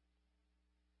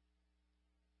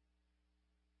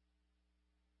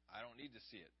 I don't need to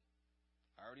see it.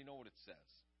 I already know what it says.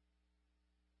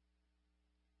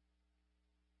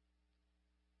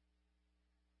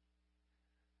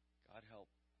 God help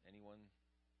anyone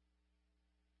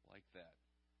like that.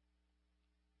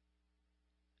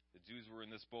 The Jews were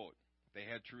in this boat. They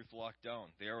had truth locked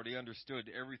down. They already understood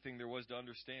everything there was to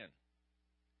understand.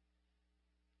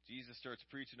 Jesus starts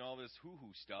preaching all this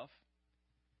hoo-hoo stuff,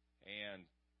 and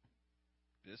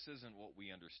this isn't what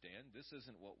we understand. This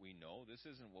isn't what we know. This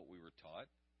isn't what we were taught.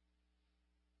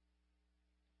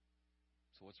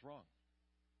 So what's wrong?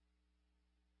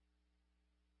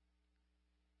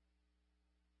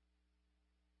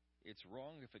 It's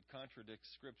wrong if it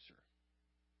contradicts Scripture.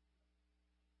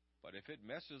 But if it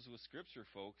messes with Scripture,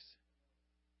 folks,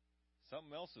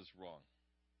 something else is wrong.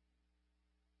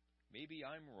 Maybe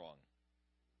I'm wrong.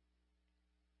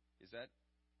 Is that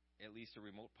at least a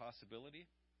remote possibility?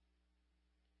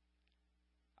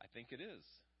 I think it is.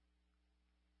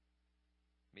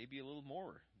 Maybe a little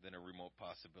more than a remote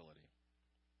possibility.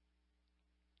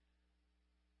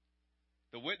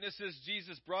 The witnesses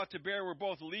Jesus brought to bear were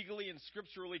both legally and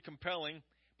scripturally compelling,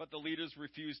 but the leaders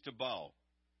refused to bow.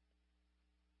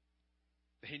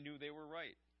 They knew they were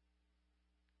right,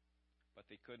 but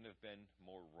they couldn't have been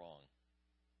more wrong.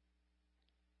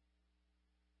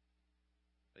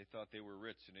 They thought they were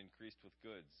rich and increased with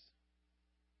goods,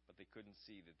 but they couldn't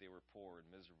see that they were poor and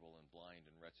miserable and blind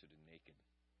and wretched and naked.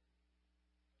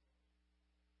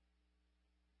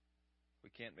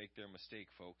 We can't make their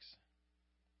mistake, folks.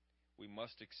 We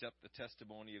must accept the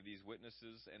testimony of these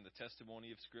witnesses and the testimony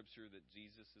of Scripture that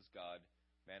Jesus is God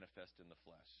manifest in the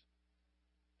flesh.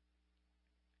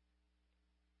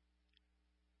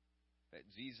 That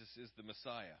Jesus is the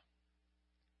Messiah.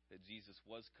 That Jesus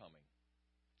was coming.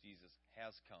 Jesus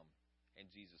has come. And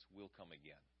Jesus will come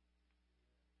again.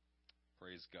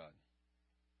 Praise God.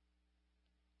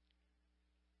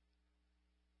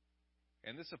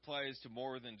 And this applies to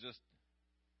more than just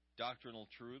doctrinal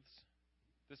truths.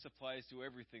 This applies to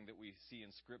everything that we see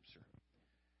in Scripture.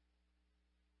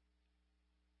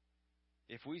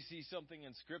 If we see something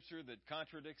in Scripture that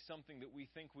contradicts something that we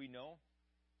think we know,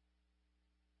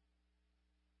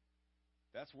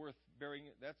 that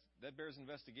bears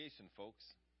investigation, folks.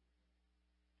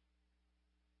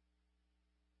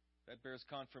 That bears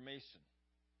confirmation.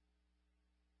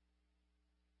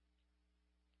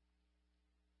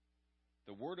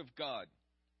 The Word of God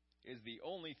is the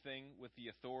only thing with the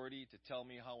authority to tell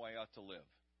me how I ought to live.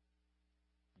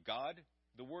 God,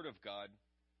 the Word of God,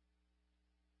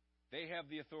 they have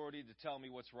the authority to tell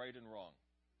me what's right and wrong.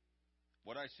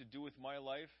 What I should do with my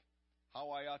life,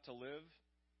 how I ought to live,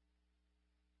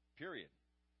 period.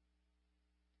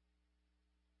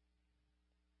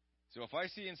 So if I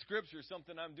see in Scripture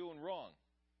something I'm doing wrong,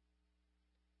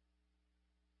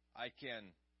 I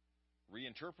can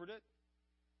reinterpret it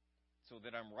so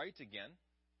that I'm right again.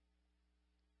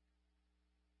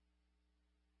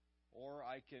 Or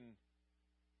I can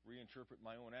reinterpret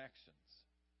my own actions.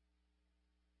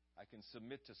 I can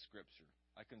submit to Scripture.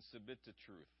 I can submit to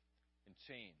truth and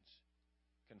change.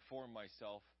 Conform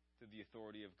myself to the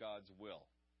authority of God's will.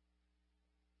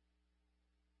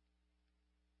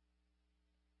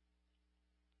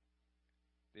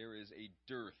 There is a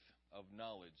dearth of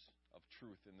knowledge of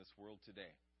truth in this world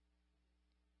today.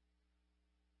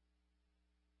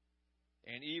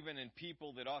 And even in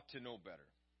people that ought to know better.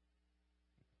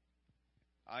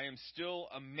 I am still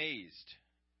amazed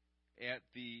at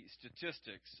the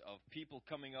statistics of people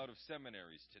coming out of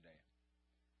seminaries today.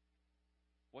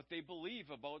 What they believe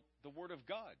about the Word of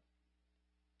God.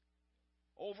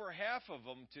 Over half of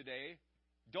them today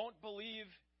don't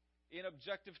believe in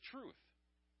objective truth.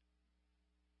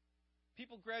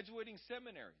 People graduating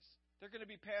seminaries, they're going to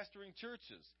be pastoring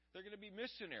churches. They're going to be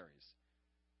missionaries.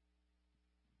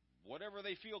 Whatever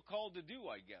they feel called to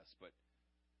do, I guess. But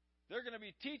they're going to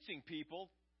be teaching people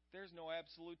there's no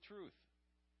absolute truth.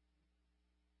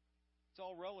 It's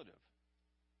all relative.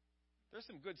 There's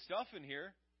some good stuff in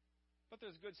here, but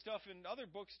there's good stuff in other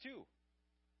books too.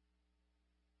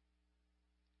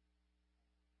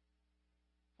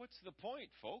 What's the point,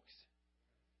 folks?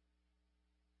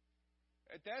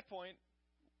 At that point,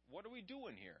 what are we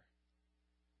doing here?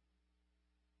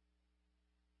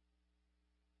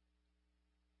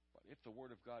 But if the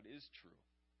Word of God is true,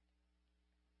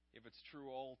 if it's true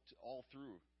all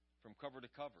through, from cover to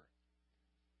cover,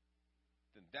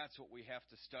 then that's what we have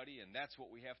to study, and that's what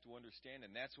we have to understand,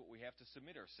 and that's what we have to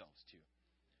submit ourselves to.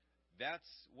 That's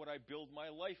what I build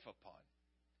my life upon.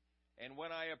 And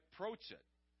when I approach it,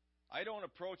 I don't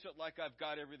approach it like I've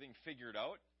got everything figured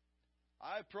out.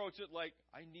 I approach it like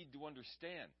I need to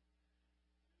understand.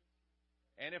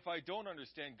 And if I don't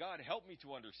understand, God, help me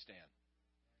to understand.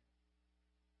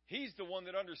 He's the one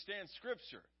that understands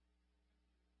Scripture.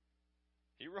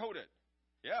 He wrote it.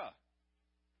 Yeah.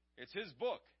 It's his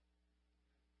book.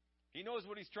 He knows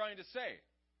what he's trying to say.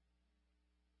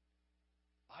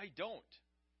 I don't.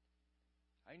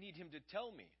 I need him to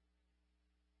tell me.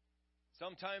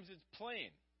 Sometimes it's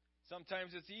plain.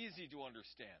 Sometimes it's easy to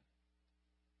understand.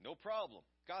 No problem.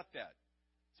 Got that.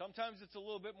 Sometimes it's a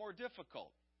little bit more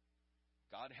difficult.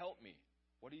 God help me.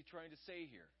 What are you trying to say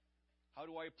here? How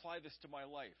do I apply this to my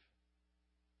life?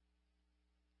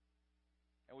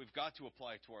 And we've got to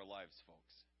apply it to our lives,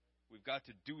 folks. We've got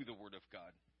to do the Word of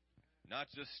God.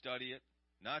 Not just study it,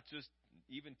 not just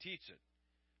even teach it,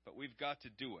 but we've got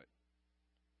to do it.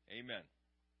 Amen.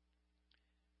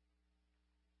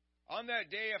 On that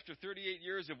day, after 38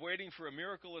 years of waiting for a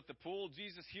miracle at the pool,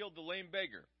 Jesus healed the lame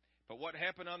beggar. But what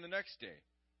happened on the next day?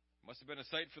 It must have been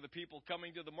a sight for the people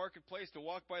coming to the marketplace to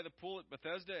walk by the pool at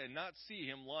Bethesda and not see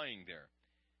him lying there.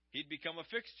 He'd become a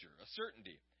fixture, a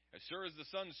certainty. As sure as the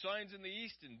sun shines in the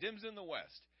east and dims in the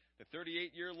west, the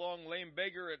 38-year-long lame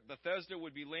beggar at Bethesda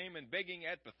would be lame and begging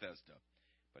at Bethesda.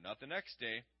 But not the next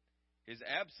day. His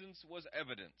absence was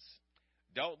evidence.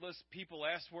 Doubtless, people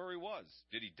asked where he was.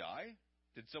 Did he die?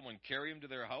 Did someone carry him to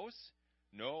their house?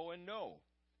 No and no.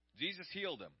 Jesus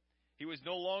healed him. He was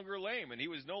no longer lame, and he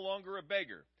was no longer a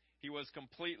beggar. He was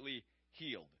completely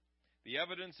healed. The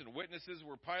evidence and witnesses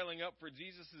were piling up for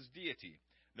Jesus' deity.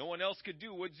 No one else could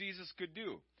do what Jesus could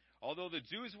do. Although the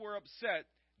Jews were upset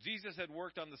Jesus had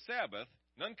worked on the Sabbath,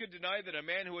 none could deny that a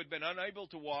man who had been unable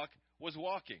to walk was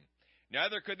walking.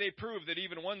 Neither could they prove that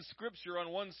even one scripture on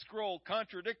one scroll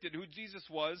contradicted who Jesus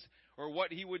was or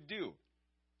what he would do.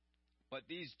 But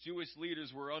these Jewish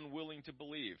leaders were unwilling to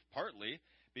believe, partly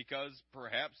because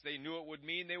perhaps they knew it would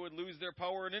mean they would lose their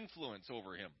power and influence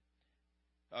over him,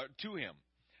 to him.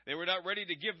 They were not ready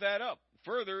to give that up.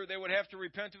 Further, they would have to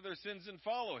repent of their sins and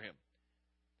follow him.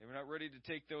 They were not ready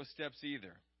to take those steps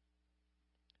either.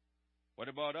 What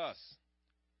about us?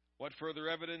 What further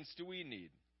evidence do we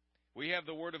need? We have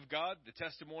the Word of God, the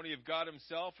testimony of God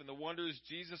himself, and the wonders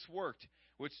Jesus worked,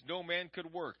 which no man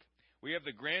could work. We have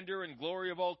the grandeur and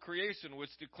glory of all creation, which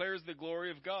declares the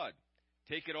glory of God.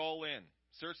 Take it all in.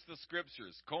 Search the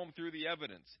Scriptures. Comb through the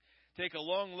evidence. Take a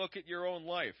long look at your own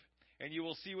life, and you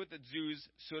will see what the Jews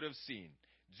should have seen.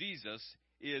 Jesus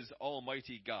is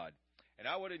Almighty God. And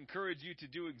I would encourage you to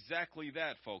do exactly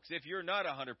that, folks. If you're not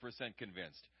 100%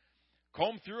 convinced,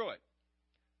 comb through it.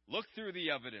 Look through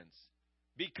the evidence.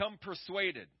 Become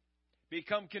persuaded.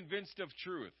 Become convinced of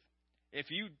truth. If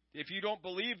you don't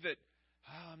believe that,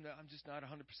 I'm just not 100%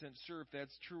 sure if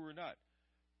that's true or not.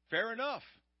 Fair enough.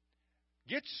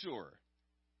 Get sure.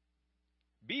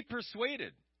 Be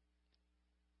persuaded.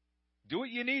 Do what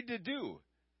you need to do.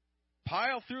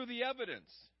 Pile through the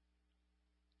evidence.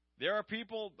 There are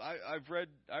people, I've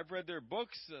read their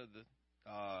books,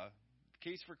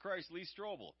 Case for Christ, Lee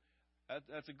Strobel.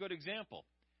 That's a good example.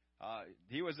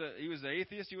 He was an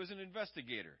atheist. He was an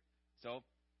investigator. So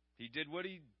he did what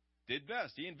he did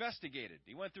best. He investigated.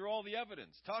 He went through all the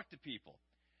evidence, talked to people.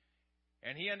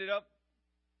 And he ended up,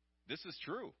 this is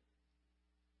true.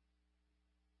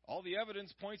 All the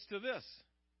evidence points to this.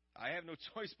 I have no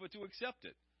choice but to accept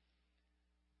it.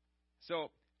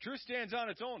 So truth stands on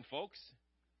its own, folks.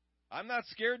 I'm not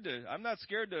scared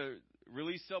to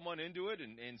release someone into it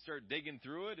and start digging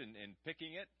through it and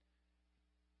picking it.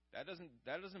 That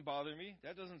doesn't bother me.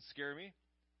 That doesn't scare me.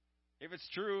 If it's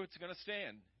true, it's going to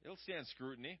stand. It'll stand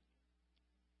scrutiny.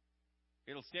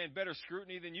 It'll stand better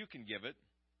scrutiny than you can give it.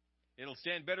 It'll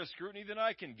stand better scrutiny than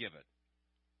I can give it.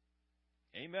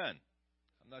 Amen.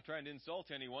 I'm not trying to insult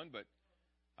anyone, but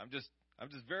I'm just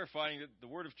verifying that the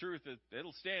word of truth,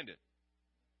 it'll stand it.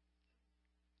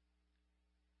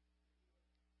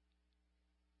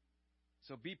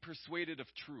 So be persuaded of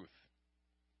truth.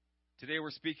 Today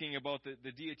we're speaking about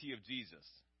the deity of Jesus,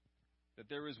 that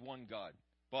there is one God.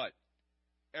 But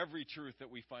every truth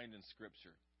that we find in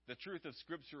Scripture, the truth of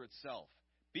Scripture itself,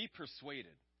 be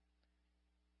persuaded.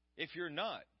 If you're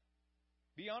not,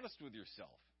 be honest with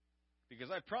yourself. Because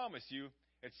I promise you,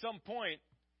 at some point,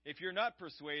 if you're not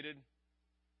persuaded,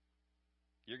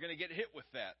 you're going to get hit with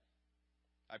that.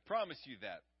 I promise you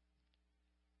that.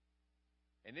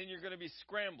 And then you're going to be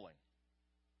scrambling.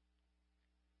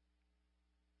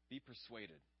 Be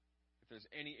persuaded. If there's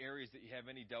any areas that you have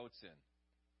any doubts in,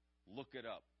 look it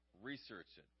up,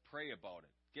 research it, pray about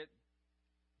it, get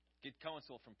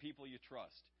counsel from people you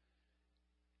trust.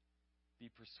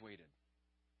 Be persuaded.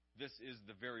 This is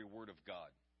the very Word of God.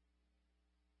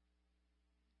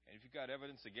 And if you've got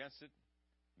evidence against it,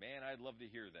 man, I'd love to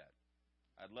hear that.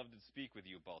 I'd love to speak with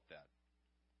you about that.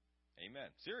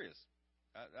 Amen. Serious.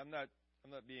 I'm not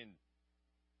being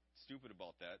stupid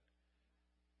about that.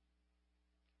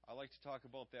 I like to talk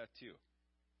about that too.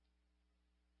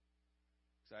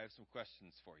 Because I have some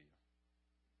questions for you.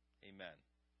 Amen.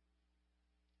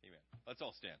 Amen. Let's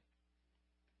all stand.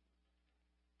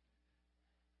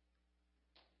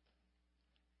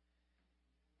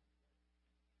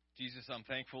 Jesus, I'm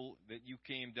thankful that you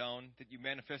came down, that you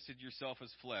manifested yourself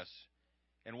as flesh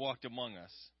and walked among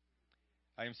us.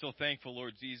 I am so thankful,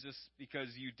 Lord Jesus, because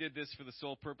you did this for the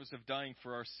sole purpose of dying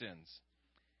for our sins,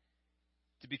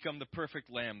 to become the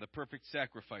perfect lamb, the perfect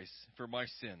sacrifice for my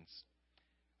sins.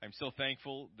 I'm so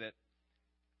thankful that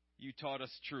you taught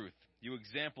us truth. You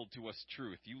exampled to us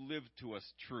truth. You lived to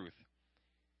us truth.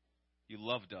 You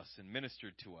loved us and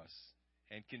ministered to us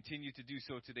and continue to do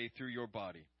so today through your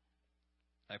body.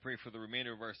 I pray for the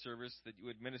remainder of our service that you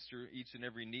would minister each and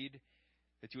every need,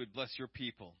 that you would bless your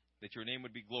people, that your name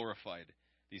would be glorified.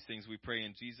 These things we pray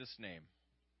in Jesus' name.